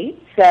episode 8,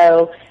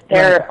 so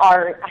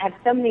I have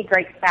so many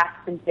great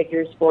facts and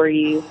figures for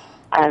you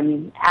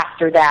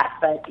after that,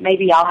 but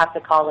maybe I'll have to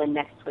call in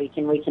next week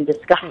and we can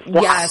discuss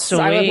that. Yes, so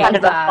I would love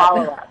a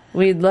follow-up.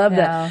 We'd love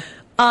that.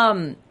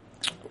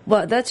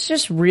 Well, that's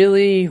just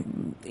really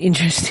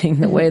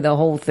interesting, the way the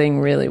whole thing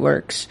really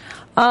works.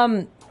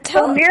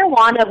 So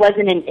marijuana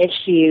wasn't an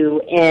issue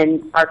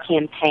in our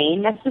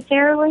campaign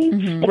necessarily.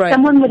 Mm-hmm. If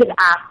someone would have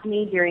asked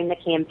me during the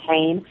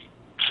campaign,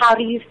 how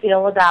do you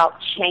feel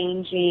about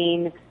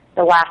changing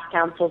the last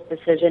council's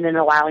decision and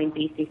allowing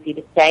BCC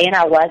to stay? And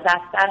I was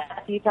asked that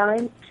a few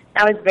times.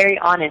 I was very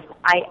honest.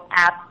 I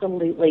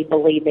absolutely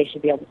believe they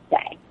should be able to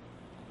stay.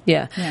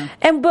 Yeah.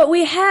 But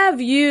we have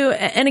you,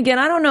 and again,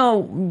 I don't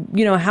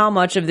know, how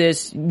much of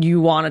this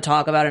you want to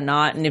talk about or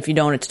not, and if you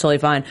don't, it's totally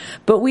fine.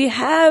 But we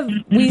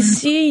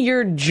see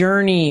your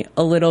journey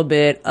a little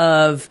bit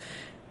of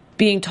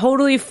being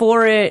totally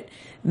for it,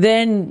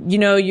 then,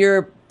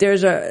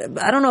 there's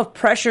I don't know if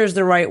pressure is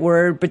the right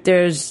word, but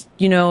there's,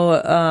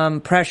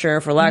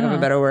 pressure, for lack of a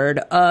better word,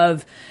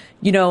 of,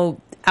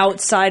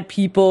 outside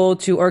people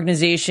to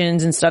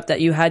organizations and stuff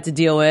that you had to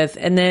deal with.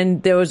 And then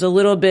there was a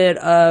little bit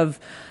of,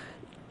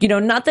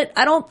 not that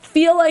I don't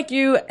feel like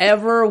you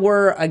ever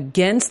were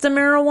against the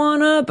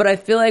marijuana, but I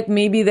feel like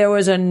maybe there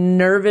was a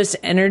nervous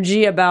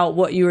energy about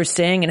what you were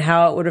saying and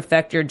how it would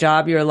affect your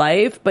job, your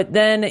life. But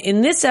then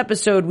in this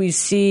episode, we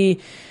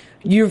see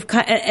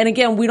and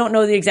again, we don't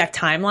know the exact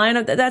timeline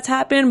of that's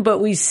happened, but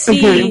we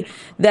see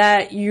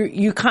that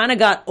you kind of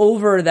got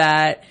over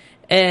that.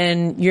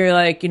 And you're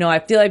like, I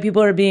feel like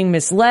people are being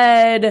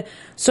misled.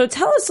 So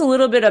tell us a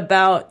little bit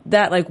about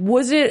that. Like,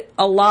 was it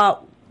a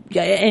lot?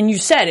 And you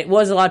said it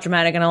was a lot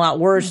dramatic and a lot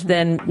worse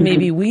than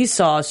maybe we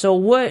saw. So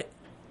what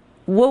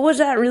was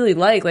that really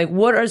like? Like,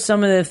 what are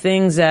some of the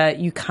things that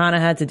you kind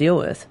of had to deal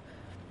with?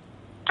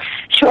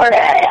 Sure.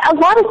 A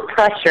lot of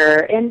pressure.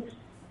 And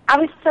I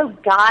was so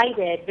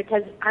guided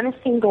because I'm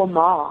a single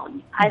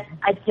mom. I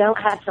don't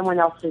have someone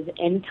else's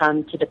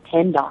income to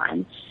depend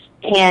on.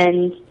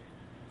 And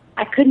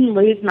I couldn't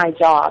lose my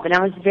job. And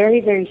I was very,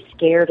 very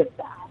scared of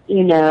that,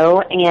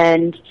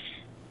 and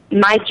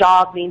my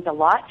job means a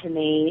lot to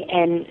me,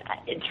 and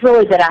it's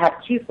really that I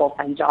have 2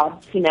 full-time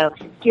jobs.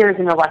 Here as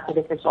an elected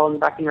official in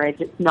Breckenridge,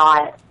 it's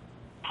not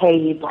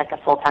paid like a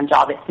full-time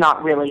job. It's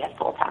not really a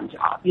full-time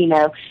job. You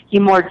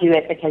more do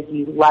it because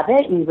you love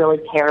it and you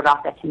really care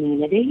about the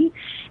community,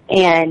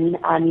 and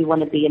you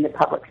want to be in the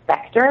public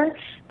sector.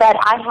 But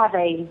I have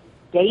a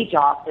day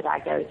job that I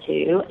go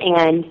to,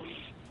 and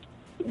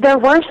there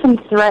were some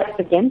threats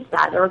against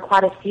that. There were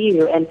quite a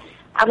few, and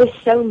I was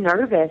so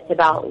nervous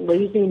about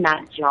losing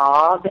that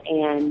job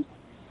and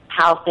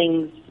how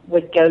things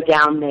would go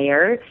down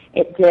there.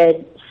 It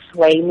did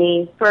sway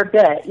me for a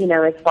bit,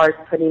 as far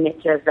as putting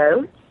it to a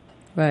vote.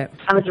 Right.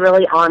 I was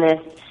really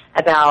honest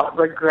about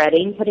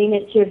regretting putting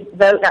it to a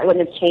vote. That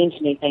wouldn't have changed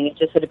anything. It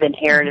just would have been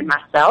Aaron and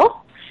myself.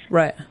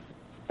 Right.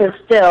 So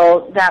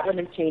still, that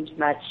wouldn't have changed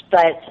much.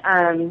 But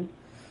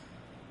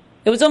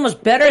it was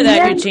almost better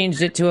that you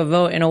changed it to a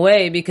vote in a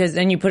way, because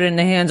then you put it in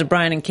the hands of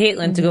Brian and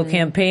Caitlin to go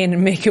campaign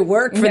and make it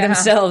work for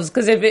themselves.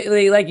 Because if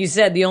it, like you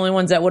said, the only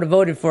ones that would have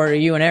voted for it are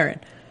you and Aaron.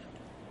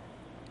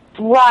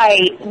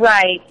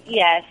 Right,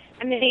 yes.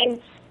 I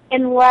mean,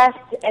 unless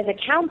as a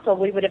council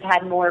we would have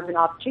had more of an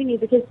opportunity,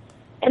 because,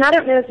 and I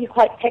don't know if you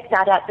quite picked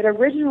that up, but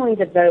originally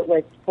the vote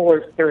was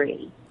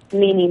 4-3,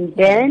 meaning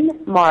Ben,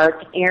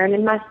 Mark, Aaron,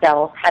 and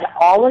myself had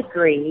all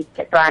agreed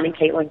that Brian and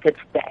Caitlin could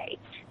stay.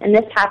 And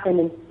this happened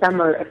in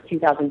summer of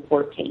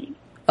 2014.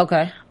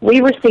 Okay. We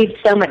received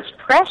so much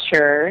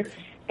pressure,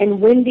 and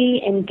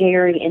Wendy and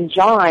Gary and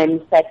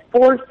John said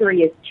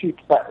 4-3 is too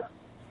close.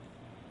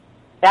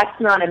 That's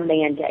not a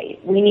mandate.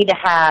 We need to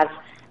have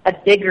a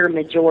bigger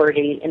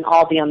majority and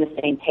all be on the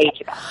same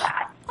page about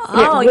that.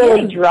 And it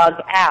really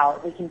drug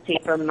out. We can see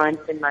for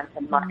months and months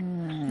and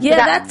months.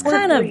 Yeah, that's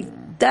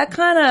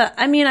kind of,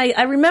 I mean,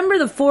 I remember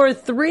the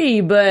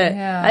 4-3, but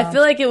I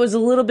feel like it was a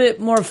little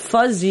bit more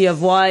fuzzy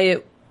of why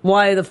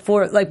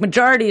the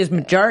majority is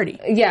majority.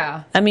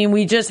 Yeah. I mean,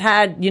 we just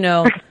had,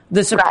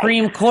 the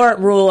Supreme Court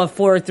rule of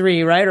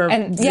 4-3, right? Or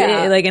and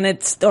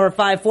it's, or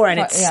 5-4, and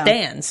it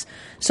stands.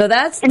 So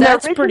that's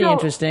pretty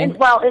interesting.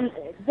 And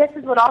this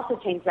is what also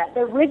changed that. The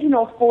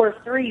original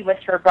 4-3 was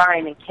for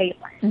Brian and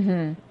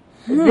Caitlin.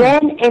 Mm-hmm.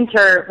 Then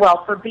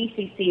for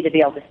BCC to be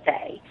able to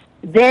stay.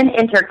 Then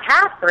enter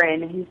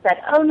Catherine, who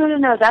said, oh,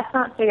 no, that's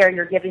not fair.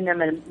 You're giving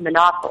them a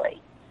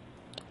monopoly.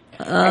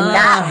 And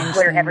that's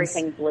where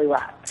everything blew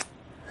up.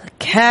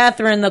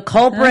 Catherine, the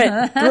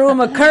culprit, threw him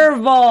a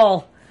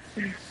curveball.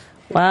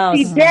 Wow.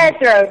 She did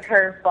throw a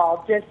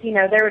curveball. Just,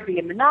 there would be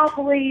a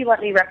monopoly. Let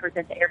me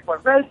represent the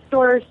airport road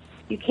stores.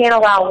 You can't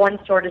allow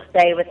one store to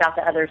stay without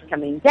the others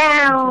coming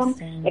down,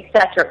 et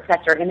cetera, et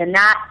cetera. And then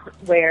that's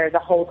where the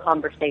whole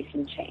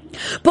conversation changed.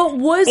 But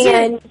was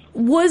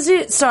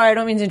it, sorry, I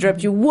don't mean to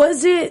interrupt you,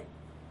 was it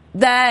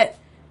that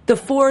the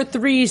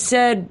 4-3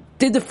 said,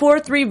 did the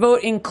 4-3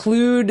 vote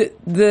include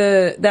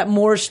that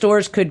more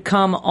stores could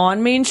come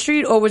on Main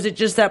Street, or was it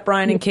just that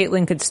Brian and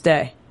Caitlin could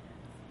stay?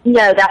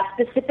 No, that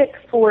specific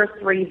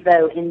 4-3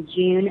 vote in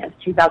June of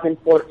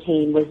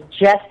 2014 was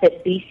just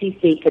that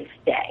BCC could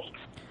stay.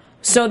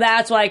 So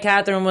that's why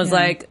Catherine was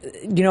like,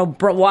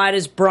 why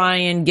does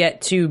Brian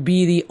get to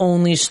be the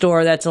only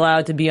store that's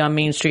allowed to be on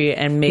Main Street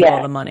and make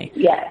all the money?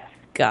 Yes.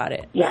 Got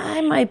it. Yeah.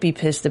 I might be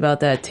pissed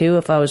about that too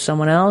if I was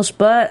someone else,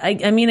 but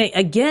I mean,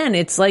 again,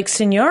 it's like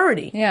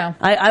seniority. Yeah.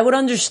 I would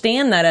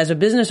understand that as a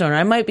business owner.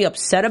 I might be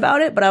upset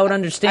about it, but I would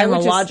understand the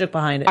logic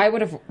behind it. I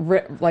would have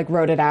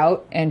wrote it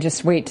out and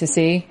just wait to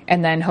see,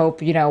 and then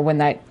hope, when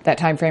that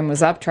time frame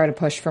was up, try to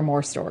push for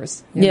more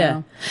stores. You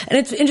know? And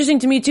it's interesting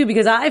to me too,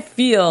 because I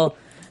feel,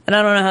 and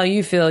I don't know how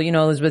you feel,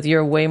 Elizabeth,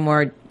 you're way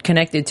more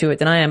connected to it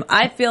than I am.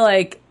 I feel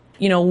like,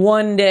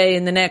 one day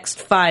in the next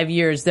 5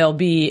 years, there'll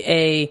be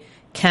a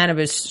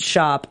cannabis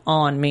shop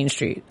on Main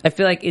Street. I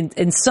feel like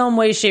in some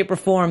way, shape, or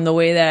form, the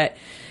way that,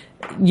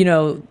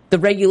 the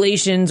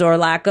regulations or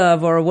lack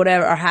of or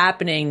whatever are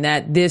happening,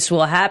 that this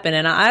will happen.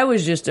 And I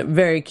was just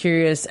very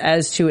curious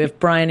as to if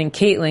Brian and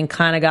Caitlin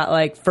kind of got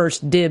like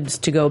first dibs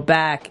to go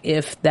back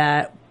if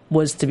that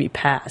was to be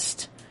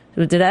passed.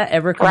 Did that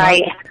ever come up?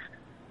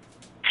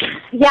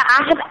 Yeah,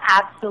 I have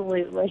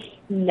absolutely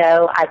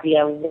no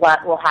idea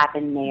what will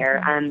happen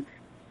there.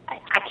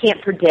 I can't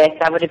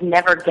predict. I would have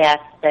never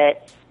guessed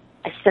that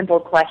a simple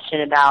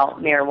question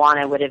about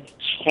marijuana would have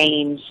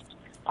changed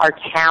our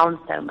town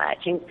so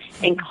much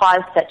and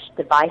caused such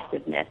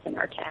divisiveness in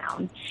our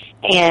town.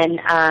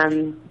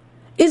 And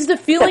is the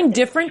feeling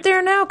different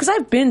there now? Because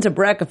I've been to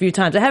Breck a few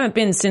times. I haven't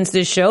been since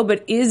this show,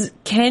 but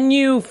can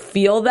you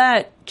feel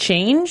that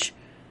change?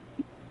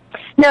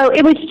 No,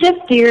 it was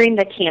just during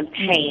the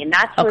campaign.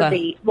 That's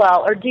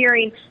where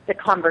during the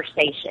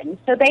conversation.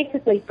 So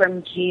basically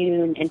from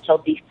June until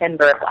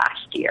December of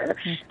last year,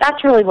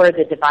 that's really where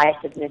the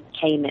divisiveness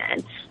came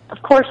in.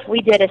 Of course,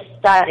 we did a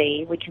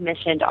study. We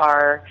commissioned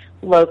our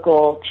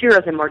local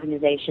tourism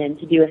organization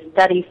to do a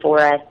study for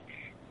us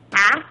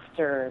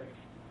after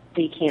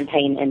the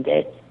campaign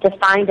ended to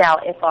find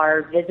out if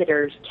our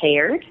visitors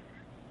cared,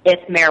 if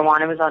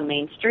marijuana was on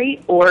Main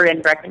Street or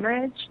in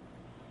Breckenridge.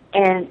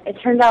 And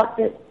it turned out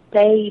that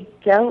they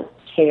don't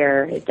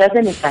care. It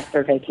doesn't affect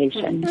their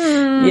vacation.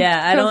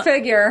 Yeah, I don't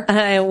figure.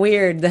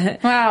 Weird.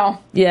 Wow.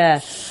 Yeah.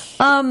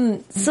 So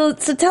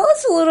tell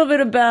us a little bit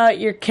about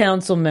your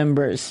council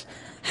members.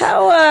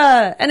 How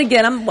and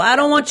again, I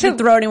don't want you to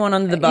throw anyone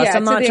under the bus.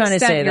 I'm not trying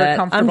to say that.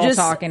 I'm just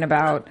talking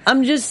about.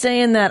 I'm just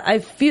saying that I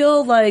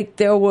feel like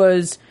there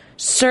was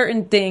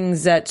certain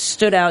things that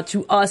stood out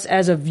to us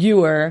as a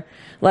viewer.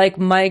 like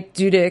Mike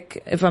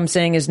Dudek, if I'm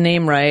saying his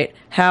name right,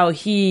 how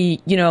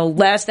he,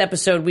 last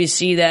episode we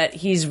see that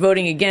he's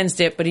voting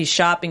against it, but he's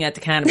shopping at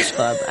the Cannabis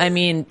Club. I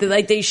mean,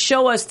 they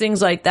show us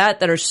things like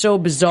that are so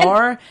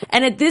bizarre.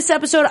 And at this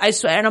episode, I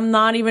swear, and I'm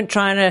not even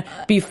trying to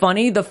be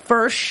funny, the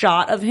first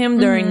shot of him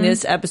during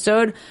this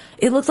episode,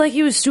 it looked like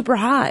he was super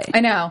high.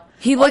 I know.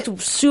 He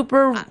looked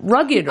super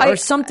rugged or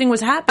something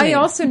was happening. I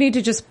also need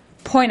to just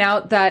point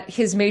out that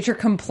his major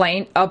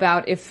complaint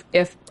about if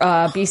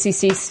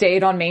BCC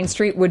stayed on Main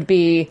Street would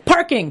be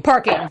parking.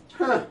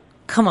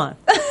 Come on.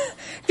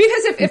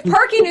 Because if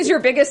parking is your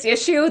biggest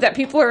issue, that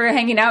people are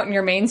hanging out in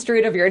your main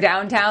street of your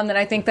downtown, then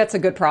I think that's a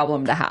good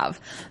problem to have.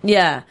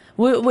 Yeah.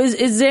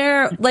 Is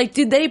there,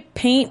 did they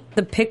paint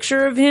the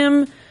picture of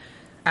him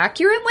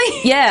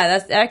accurately? Yeah,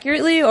 that's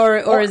accurately,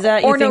 or is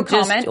that, you or think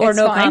no comment, or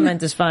no fine.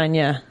 Comment is fine,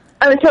 yeah.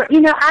 Oh, so,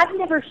 I've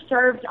never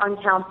served on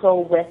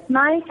council with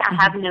Mike. I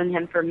have known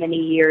him for many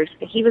years,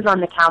 but he was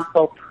on the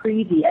council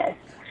previous,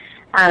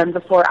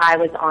 before I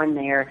was on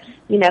there.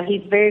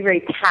 He's very, very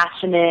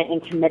passionate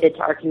and committed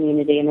to our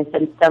community and has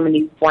done so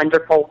many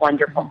wonderful,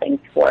 wonderful things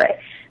for it.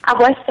 I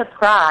was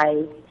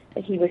surprised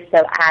that he was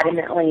so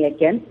adamantly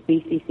against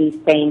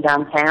BCC staying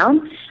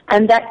downtown,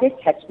 and that did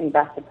catch me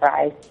by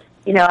surprise.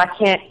 I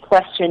can't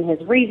question his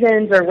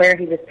reasons or where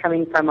he was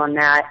coming from on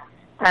that.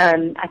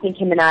 I think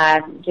him and I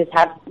just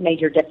have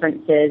major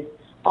differences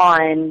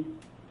on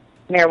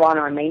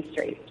marijuana on Main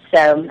Street.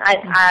 So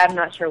I'm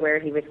not sure where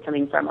he was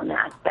coming from on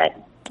that, but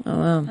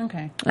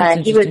okay,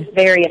 he was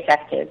very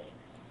effective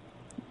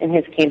in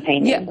his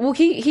campaigning. Yeah, well,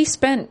 he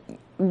spent,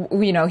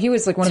 he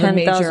was like one of the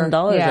major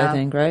 $10,000, I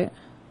think, right?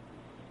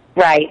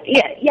 Right.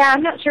 Yeah.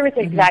 I'm not sure what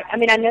the exact. I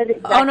mean, I know that.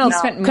 He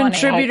spent money.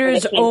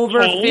 Contributors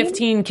over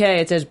 $15K.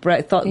 It says for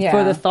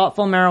the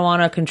thoughtful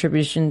marijuana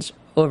contributions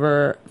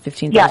over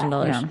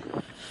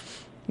 $15,000.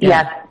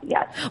 Yes.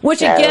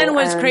 Which again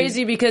was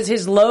crazy because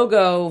his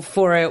logo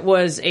for it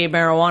was a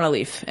marijuana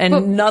leaf,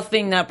 and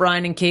nothing that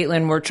Brian and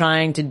Caitlin were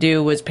trying to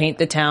do was paint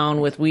the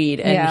town with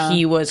weed, and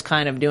he was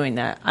kind of doing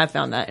that. I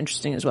found that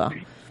interesting as well.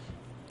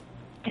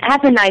 It has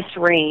a nice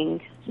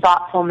ring.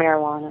 Thoughtful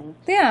marijuana.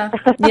 Yeah.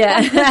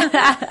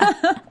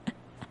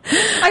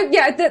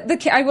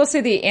 I will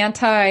say the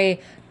anti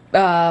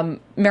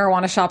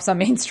marijuana shops on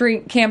Main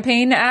Street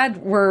campaign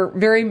ad were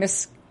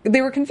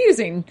they were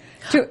confusing.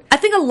 I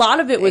think a lot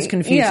of it was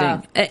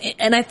confusing,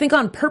 and I think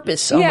on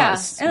purpose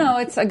almost. Yeah,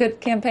 it's a good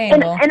campaign.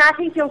 And I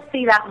think you'll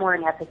see that more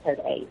in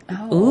episode 8.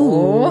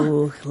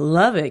 Ooh,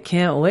 love it!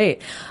 Can't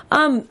wait.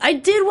 I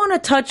did want to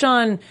touch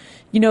on,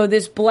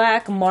 this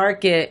black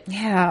market.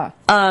 Yeah.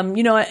 I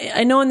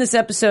know in this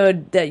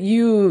episode that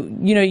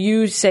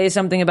you say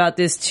something about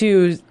this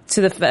too,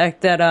 to the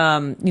fact that,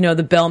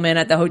 the bellman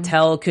at the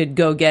hotel could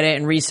go get it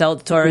and resell it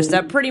to tourists.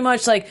 That pretty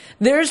much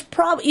there's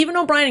even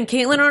though Brian and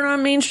Caitlin aren't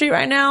on Main Street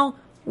right now,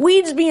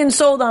 weed's being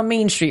sold on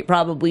Main Street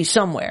probably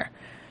somewhere.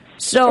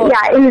 So.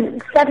 Yeah,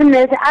 in 7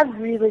 minutes, I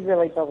really,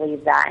 really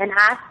believe that. And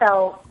I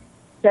felt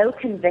so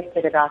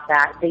convicted about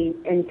that the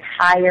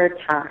entire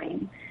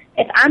time.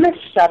 If I'm a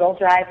shuttle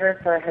driver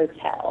for a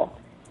hotel,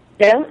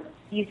 don't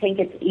you think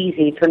it's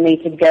easy for me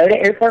to go to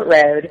Airport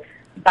Road,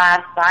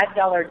 buy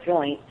 $5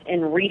 joints,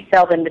 and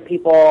resell them to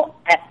people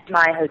at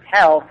my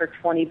hotel for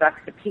 $20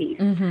 a piece?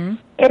 Mm-hmm.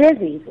 It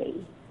is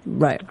easy.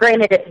 Right.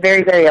 Granted, it's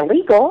very, very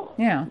illegal.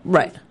 Yeah.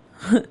 Right.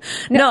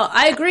 No,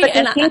 I agree. But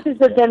the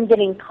chances of them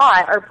getting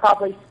caught are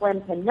probably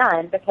slim to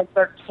none because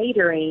they're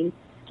catering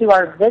to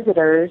our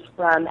visitors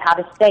from out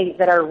of state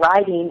that are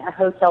riding a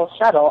hotel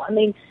shuttle. I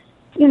mean,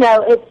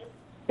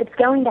 it's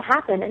going to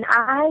happen, and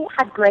I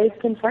had grave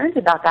concerns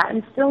about that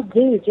and still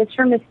do, just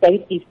from a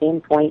safety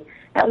standpoint.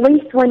 At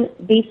least when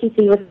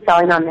BCC was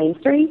selling on Main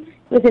Street,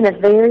 it was in a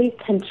very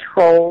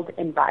controlled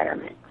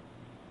environment.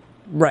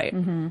 Right.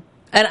 Mm-hmm.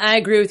 And I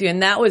agree with you.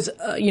 And that was,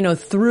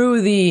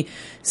 through the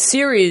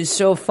series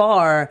so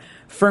far,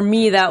 for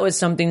me, that was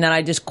something that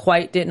I just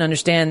quite didn't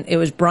understand. It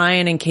was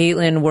Brian and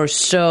Caitlin were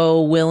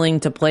so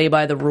willing to play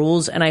by the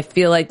rules, and I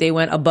feel like they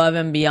went above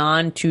and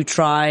beyond to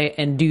try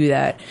and do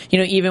that.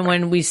 Even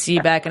when we see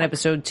back in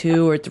episode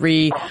 2 or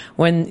 3,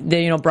 when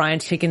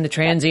Brian's kicking the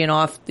transient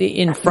off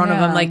in front of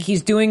him,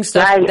 he's doing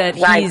stuff that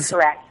he's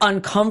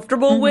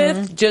uncomfortable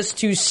with, just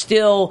to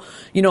still,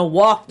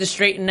 walk the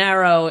straight and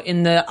narrow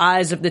in the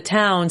eyes of the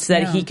town so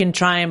that he can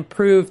try and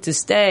prove to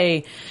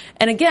stay.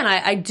 And again,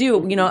 I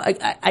do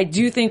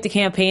think the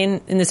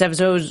campaign in this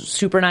episode was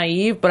super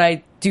naive, but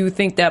I do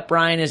think that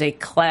Brian is a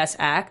class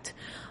act.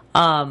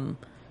 I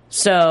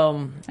just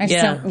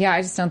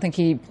don't think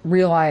he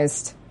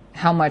realized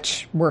how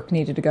much work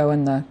needed to go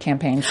in the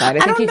campaign side.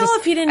 I don't know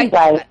if he didn't.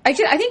 I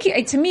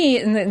think to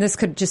me, and this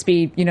could just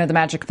be, the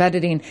magic of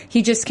editing,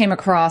 he just came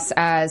across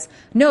as,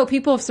 no,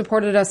 people have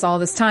supported us all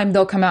this time.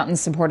 They'll come out and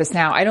support us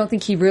now. I don't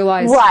think he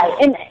realized.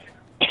 Right.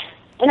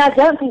 And I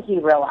don't think he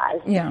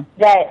realized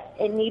that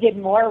it needed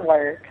more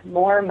work,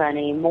 more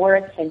money, more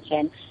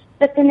attention.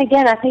 But then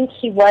again, I think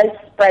he was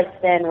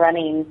spread thin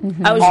running.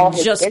 I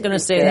was just going to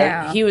say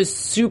that. He was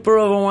super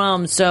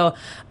overwhelmed. So,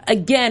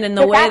 again, in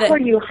the way that's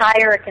where you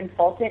hire a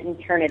consultant and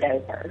turn it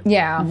over.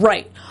 Yeah.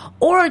 Right.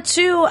 Or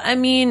two, I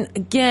mean,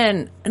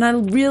 again, and I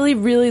really,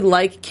 really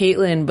like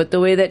Kaitlyn, but the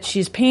way that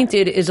she's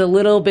painted is a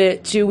little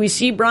bit too, we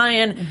see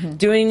Brian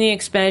doing the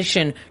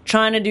expansion,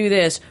 trying to do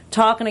this,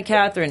 talking to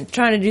Catherine,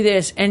 trying to do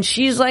this, and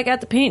she's like at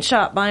the paint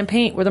shop buying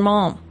paint with her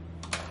mom.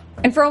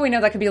 And for all we know,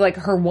 that could be like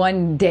her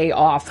one day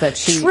off that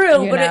she...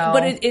 True,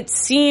 but it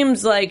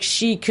seems like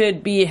she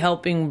could be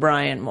helping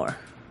Brian more.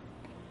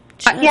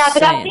 Yeah,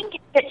 but I think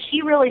that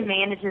she really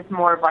manages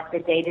more of like the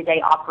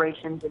day-to-day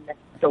operations in the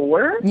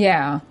store.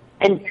 Yeah.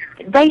 And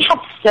they have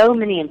so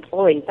many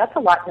employees. That's a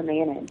lot to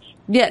manage.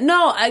 Yeah,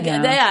 no,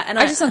 and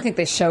I just don't think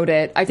they showed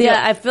it. I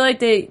feel like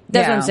that's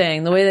what I'm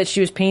saying. The way that she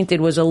was painted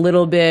was a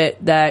little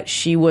bit that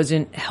she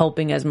wasn't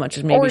helping as much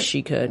as maybe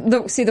she could.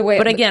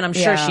 But again, I'm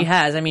sure she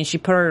has. I mean, she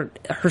put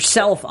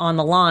herself on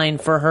the line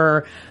for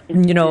her,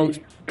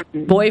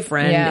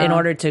 boyfriend in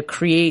order to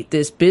create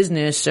this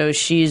business, so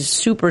she's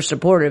super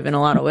supportive in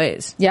a lot of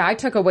ways. Yeah, I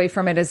took away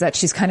from it is that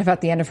she's kind of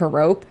at the end of her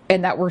rope,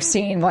 and that we're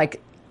seeing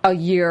like a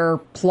year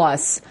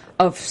plus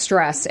of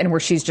stress, and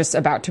where she's just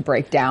about to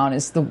break down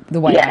is the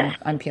way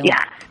I'm feeling.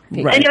 Yeah,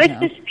 right. I know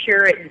it's just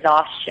pure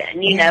exhaustion,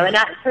 know. And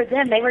for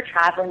them, they were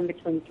traveling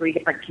between 3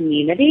 different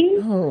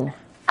communities,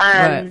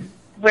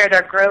 where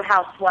their grow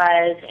house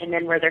was, and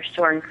then where their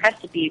store in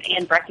Crested Butte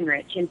and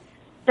Breckenridge, and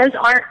those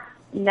aren't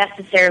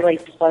necessarily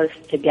close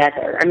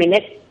together. I mean,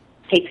 it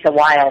takes a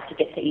while to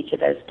get to each of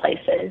those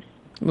places.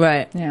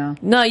 Right. Yeah.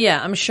 No,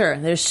 yeah, I'm sure.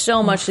 There's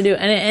so much to do.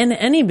 And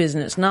any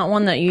business, not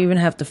one that you even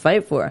have to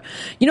fight for.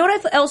 You know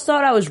what I else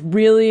thought I was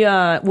really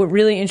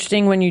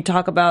interesting when you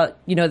talk about,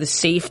 the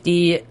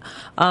safety,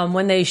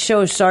 when they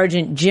show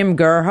Sergeant Jim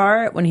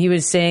Gerhardt, when he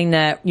was saying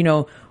that,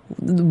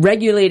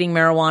 regulating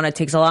marijuana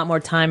takes a lot more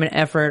time and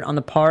effort on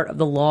the part of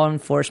the law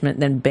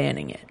enforcement than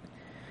banning it,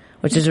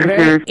 which is a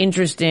very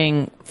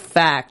interesting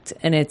fact.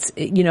 And it's,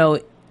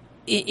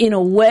 in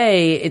a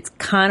way, it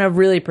kind of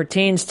really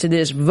pertains to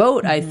this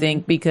vote, I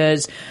think,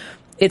 because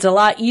it's a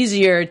lot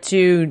easier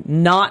to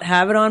not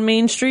have it on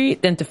Main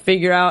Street than to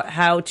figure out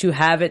how to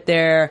have it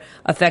there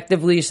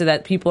effectively so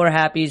that people are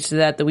happy, so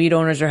that the weed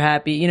owners are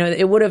happy.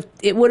 There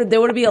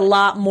would be a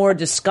lot more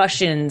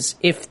discussions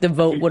if the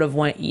vote would have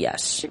went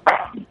yes.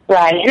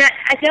 Right. And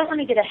I don't want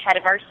to get ahead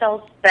of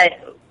ourselves,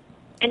 but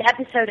in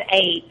episode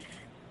 8,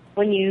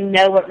 when you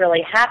know what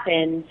really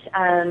happened,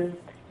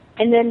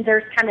 and then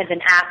there's kind of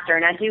an after,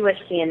 and I do wish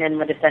CNN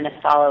would have done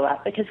a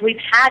follow-up, because we've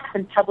had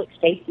some public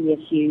safety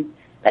issues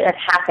that have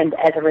happened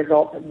as a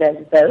result of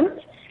those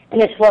votes,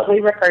 and it's what we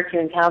refer to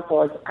in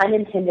council as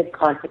unintended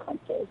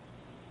consequences.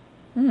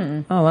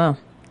 Oh, wow.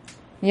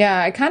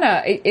 Yeah,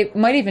 it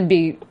might even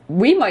be,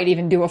 we might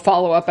even do a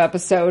follow-up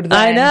episode then,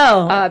 I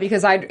know.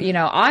 Because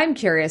I'm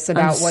curious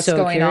about what's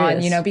going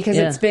on, because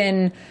it's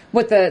been,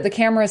 the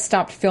cameras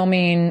stopped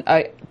filming,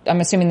 I'm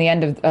assuming the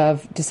end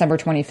of December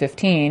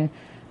 2015.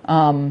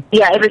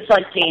 It was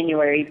like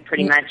January,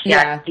 pretty much.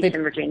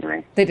 December,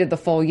 January. They did the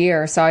full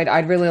year, so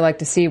I'd really like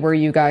to see where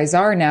you guys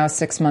are now,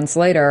 6 months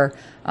later,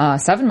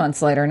 7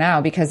 months later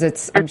now,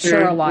 because I'm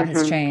sure a lot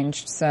has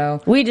changed.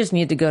 So we just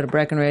need to go to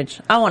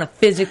Breckenridge. I want to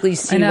physically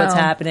see what's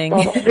happening.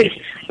 Well,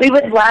 we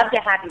would love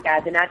to have you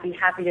guys, and I'd be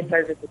happy to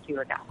serve as a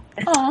tour guide.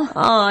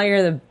 Oh,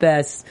 you're the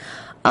best.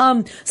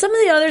 Some of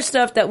the other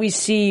stuff that we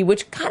see,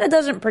 which kind of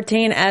doesn't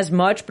pertain as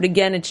much, but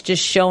again, it's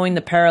just showing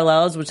the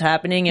parallels, what's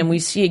happening, and we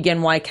see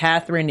again why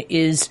Catherine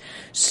is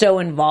so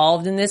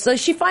involved in this. So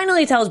she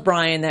finally tells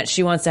Brian that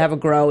she wants to have a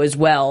grow as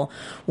well,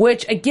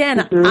 which again,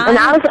 and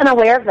I was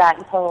unaware of that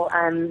until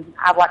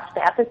I watched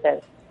the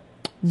episode.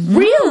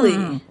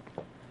 Really?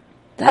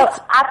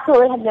 I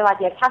absolutely had no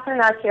idea.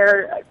 Catherine and I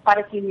share quite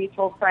a few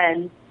mutual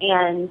friends,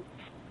 and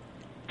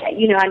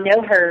I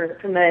know her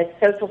from a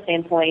social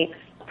standpoint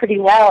pretty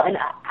well, and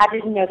I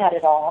didn't know that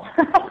at all.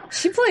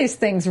 She plays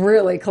things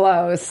really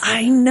close.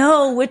 I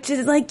know, which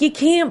is like, you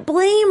can't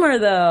blame her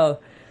though.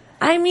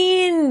 I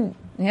mean,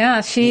 yeah,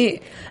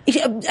 she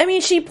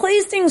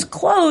plays things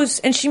close,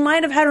 and she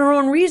might have had her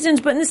own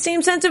reasons, but in the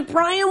same sense, if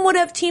Brian would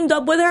have teamed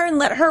up with her and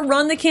let her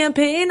run the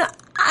campaign,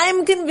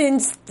 I'm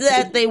convinced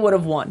that they would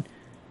have won.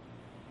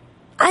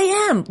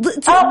 I am.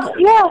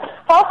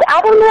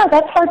 I don't know.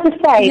 That's hard to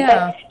say.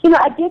 Yeah.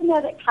 But, I did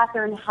know that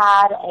Catherine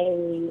had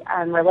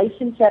a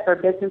relationship or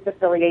business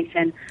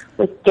affiliation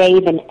with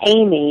Dave and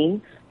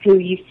Amy, who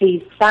you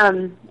see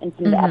some in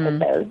some of the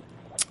episodes.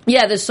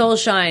 Yeah, the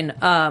Soulshine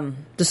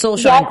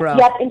Grow.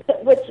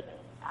 Yep, which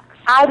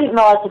I didn't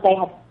realize that they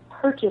had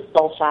purchased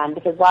Soulshine,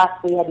 because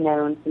last we had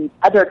known some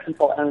other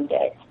people owned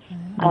it.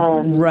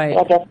 Right.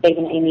 I guess Dave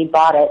and Amy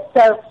bought it.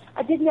 So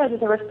I did know that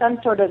there was some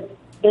sort of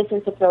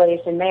business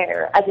affiliation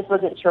there. I just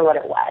wasn't sure what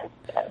it was.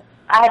 So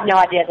I had no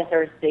idea that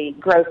there was the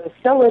grow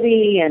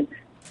facility and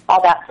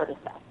all that sort of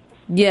stuff.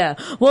 Yeah.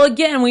 Well,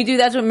 again, we do.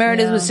 That's what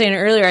Meredith was saying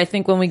earlier. I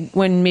think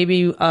when maybe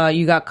you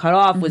got cut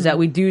off was that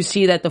we do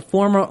see that the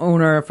former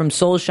owner from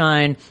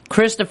Soulshine,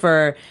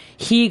 Christopher,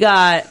 he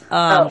got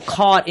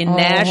caught in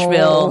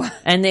Nashville,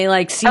 and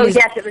they see. Oh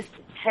yes, it was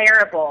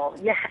terrible.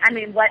 Yeah, I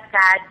mean, what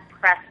bad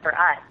press for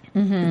us.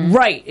 Mm-hmm.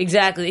 Right,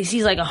 exactly. He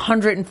sees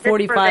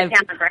 145.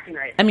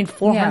 I mean,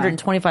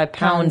 425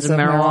 pounds of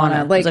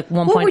marijuana. Like, it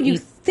was what were you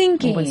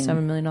thinking?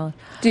 $1.7 million.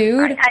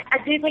 Dude. I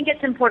do think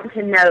it's important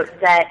to note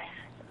that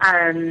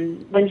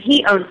when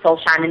he owned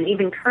Soulshine, and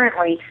even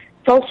currently,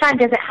 Soulshine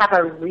doesn't have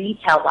a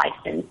retail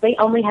license. They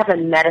only have a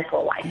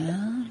medical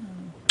license.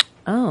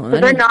 Oh, so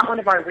they're not one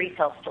of our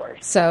retail stores.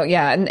 So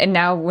yeah, and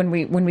now when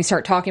we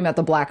start talking about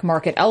the black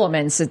market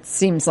elements, it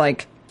seems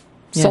like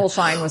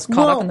Soulshine was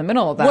caught up in the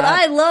middle of that. What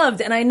I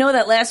loved, and I know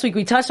that last week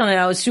we touched on it,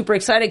 I was super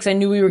excited because I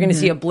knew we were going to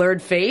see a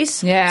blurred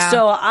face. Yeah.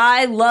 So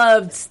I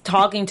loved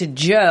talking to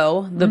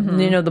Joe, the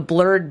the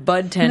blurred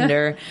bud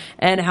tender,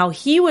 and how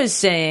he was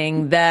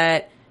saying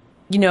that,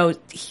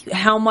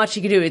 how much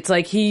he could do. It's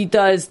like he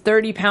does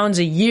 30 pounds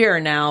a year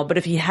now, but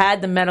if he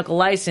had the medical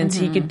license,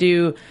 he could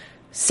do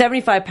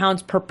 75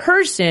 pounds per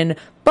person.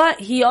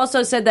 But he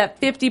also said that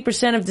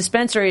 50% of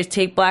dispensaries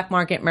take black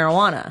market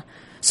marijuana.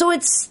 So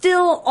it's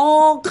still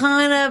all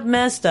kind of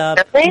messed up.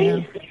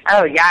 Really?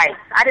 Oh, yikes.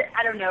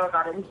 I don't know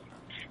about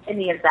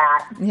any of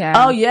that.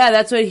 Yeah. Oh, yeah,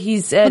 that's what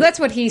he said. Well, that's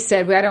what he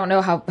said. I don't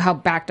know how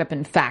backed up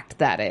in fact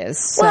that is.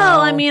 So.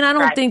 Well, I mean, I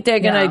don't think they're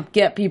going to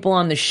get people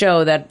on the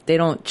show that they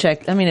don't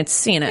check. I mean, it's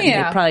CNN.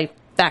 Yeah. They probably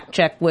fact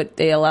check what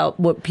they allow,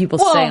 what people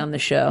say on the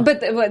show. But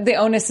the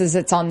onus is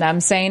it's on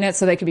them saying it,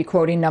 so they could be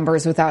quoting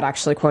numbers without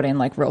actually quoting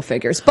real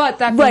figures. But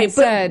that being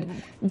said,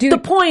 the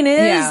point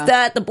is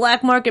that the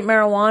black market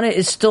marijuana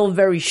is still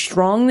very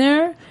strong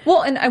there.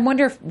 Well, and I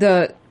wonder if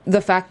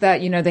the fact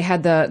that they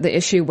had the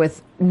issue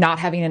with not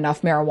having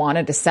enough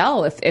marijuana to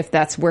sell, if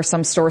that's where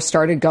some stores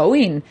started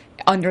going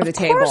under the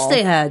table. Of course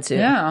they had to.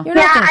 Yeah.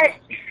 I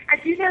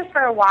do know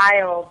for a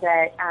while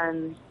that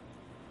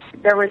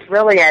there was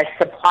really a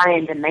supply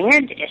and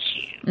demand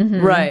issue.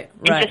 Mm-hmm. Right.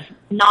 And just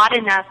not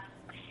enough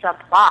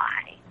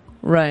supply.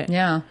 Right.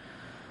 Yeah.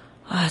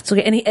 It's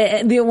okay.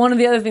 And one of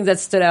the other things that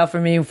stood out for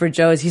me for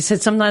Joe is he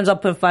said, sometimes I'll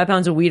put 5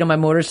 pounds of weed on my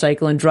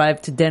motorcycle and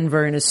drive to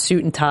Denver in a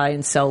suit and tie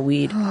and sell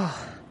weed.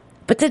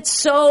 But it's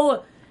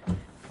so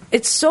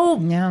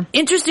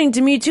interesting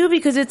to me too,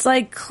 because it's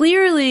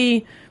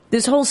clearly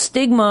this whole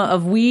stigma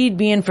of weed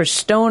being for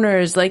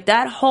stoners,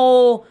 that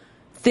whole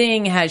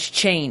thing has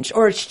changed,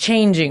 or it's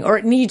changing, or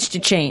it needs to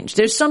change.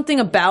 There's something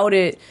about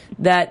it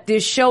that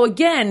this show,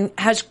 again,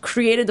 has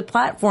created the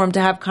platform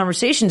to have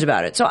conversations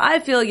about it. So I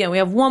feel, again, we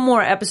have one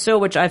more episode,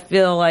 which I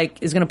feel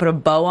is going to put a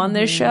bow on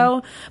this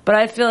show. But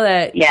I feel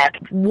that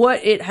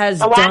what it has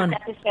done... The last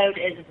episode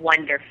is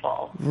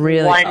wonderful.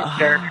 Really?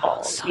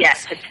 Wonderful. So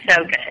yes, exciting. It's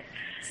so good.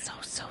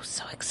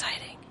 So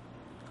exciting.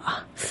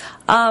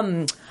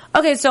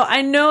 Okay, so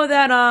I know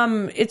that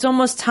it's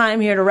almost time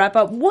here to wrap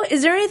up.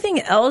 Is there anything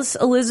else,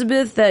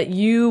 Elizabeth, that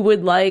you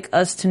would like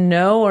us to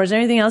know, or is there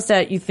anything else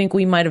that you think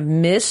we might have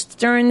missed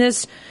during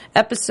this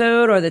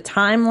episode, or the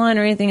timeline,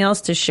 or anything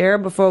else to share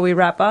before we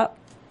wrap up?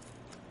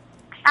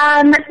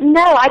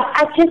 No,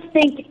 I just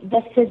think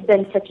this has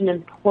been such an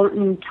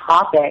important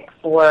topic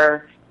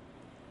for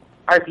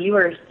our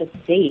viewers to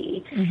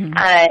see. Mm-hmm.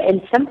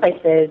 In some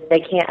places,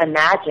 they can't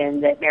imagine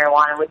that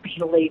marijuana would be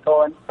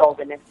illegal and sold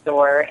in a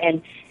store.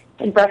 And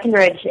in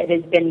Breckenridge, it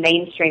has been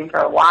mainstream for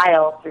a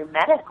while through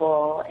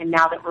medical, and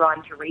now that we're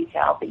on to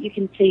retail. But you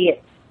can see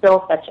it's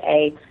still such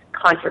a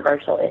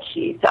controversial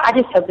issue. So I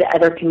just hope that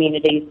other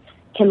communities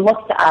can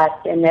look to us,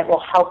 and that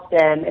will help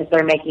them as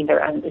they're making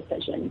their own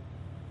decisions.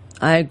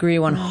 I agree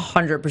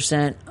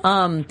 100%.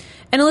 And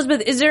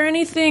Elizabeth, is there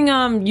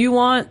anything you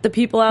want the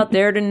people out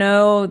there to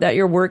know that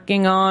you're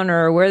working on,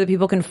 or where the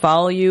people can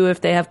follow you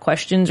if they have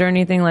questions or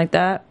anything like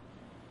that?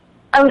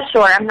 Oh,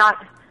 sure. I'm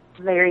not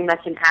very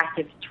much an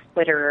active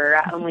Twitterer.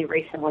 I only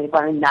recently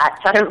learned that,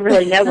 so I don't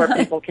really know where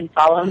people can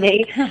follow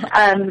me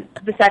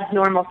besides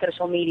normal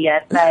social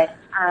media. But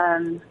I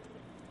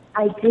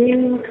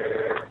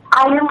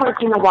am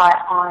working a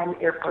lot on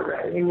Airport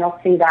Road, and you'll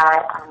see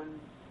that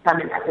some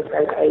in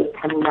episode 8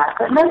 coming up.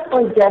 But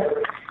mostly just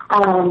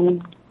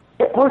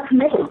we're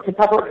committed to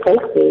public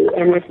safety,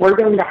 and if we're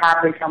going to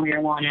have retail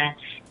marijuana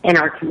in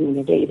our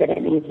community, that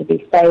it needs to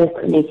be safe,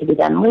 it needs to be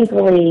done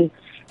legally,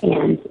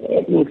 and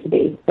it needs to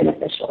be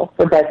beneficial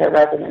for both our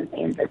residents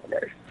and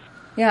visitors.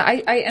 Yeah,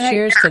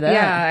 cheers to that.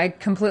 Yeah, I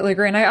completely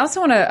agree. And I also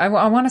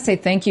want to say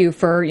thank you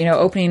for,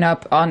 opening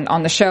up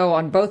on the show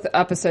on both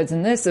episodes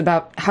and this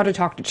about how to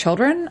talk to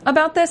children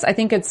about this. I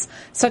think it's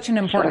such an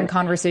important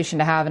conversation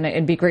to have, and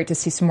it'd be great to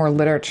see some more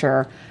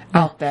literature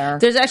out there.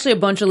 There's actually a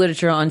bunch of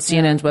literature on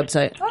CNN's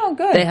website. Oh,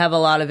 good. They have a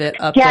lot of it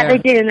up there. Yeah, they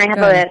do, and they have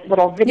a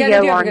little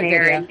video on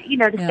there. Video.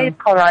 And, the state of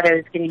Colorado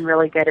is getting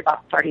really good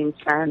about starting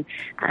some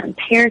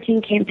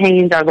parenting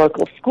campaigns. Our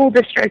local school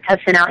district has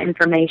sent out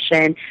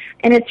information,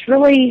 and it's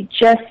really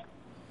just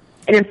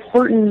an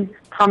important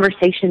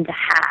conversation to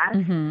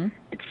have,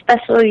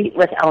 especially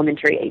with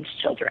elementary age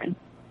children.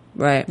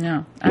 Right.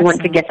 Yeah, we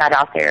want to get that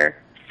out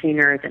there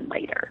sooner than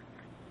later.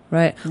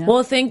 Right. Yeah.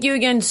 Well, thank you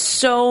again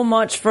so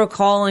much for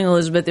calling,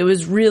 Elizabeth. It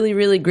was really,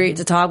 really great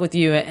to talk with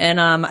you.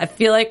 And I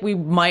feel like we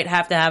might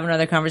have to have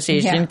another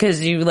conversation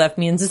because you left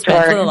me in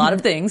suspense with a lot of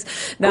things.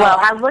 Now, well,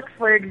 I look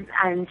forward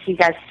to you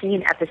guys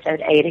seeing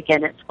episode 8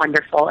 again. It's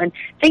wonderful. And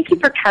thank you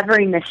for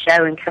covering the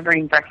show and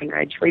covering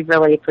Breckenridge. We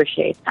really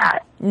appreciate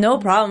that. No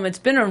problem. It's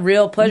been a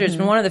real pleasure. It's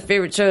been one of the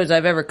favorite shows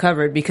I've ever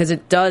covered because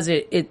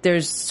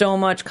there's so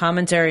much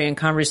commentary and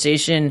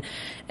conversation.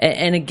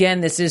 And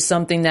again, this is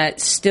something that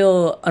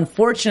still,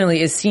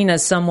 unfortunately, is seen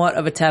as somewhat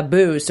of a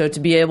taboo. So to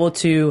be able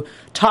to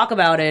talk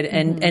about it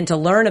and to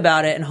learn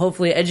about it and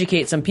hopefully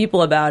educate some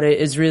people about it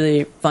is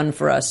really fun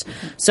for us.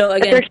 So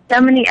again, but there's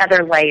so many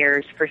other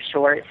layers for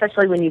sure,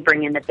 especially when you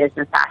bring in the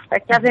business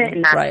aspect of it,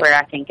 and that's where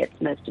I think it's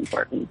most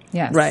important.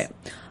 Yes. Right.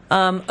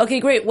 Okay,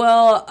 great.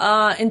 Well,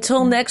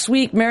 until next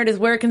week, Meredith,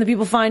 where can the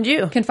people find you?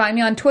 You can find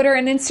me on Twitter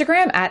and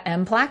Instagram at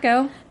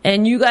mplaco.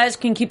 And you guys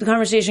can keep the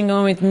conversation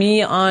going with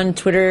me on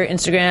Twitter,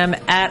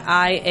 Instagram at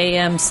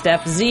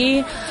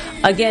IAMStephZ.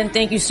 Again,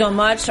 thank you so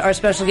much, our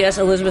special guest,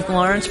 Elizabeth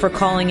Lawrence, for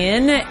calling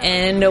in,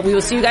 and we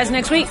will see you guys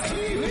next week.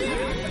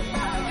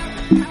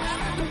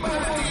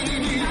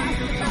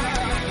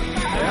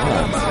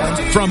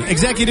 From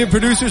executive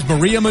producers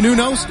Maria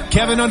Menounos,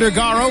 Kevin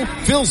Undergaro,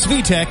 Phil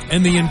Svitek,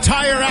 and the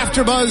entire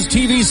AfterBuzz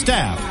TV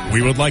staff,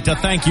 we would like to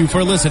thank you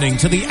for listening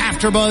to the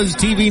AfterBuzz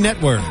TV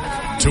network.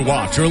 To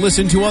watch or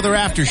listen to other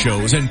after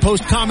shows and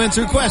post comments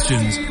or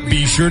questions,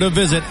 be sure to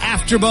visit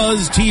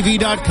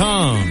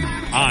AfterBuzzTV.com.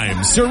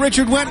 I'm Sir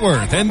Richard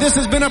Wentworth, and this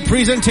has been a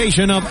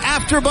presentation of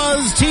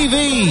AfterBuzz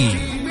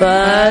TV.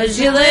 Buzz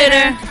you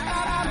later.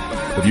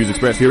 The views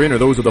expressed herein are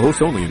those of the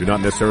hosts only and do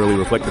not necessarily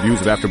reflect the views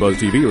of AfterBuzz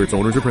TV or its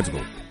owners or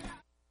principals.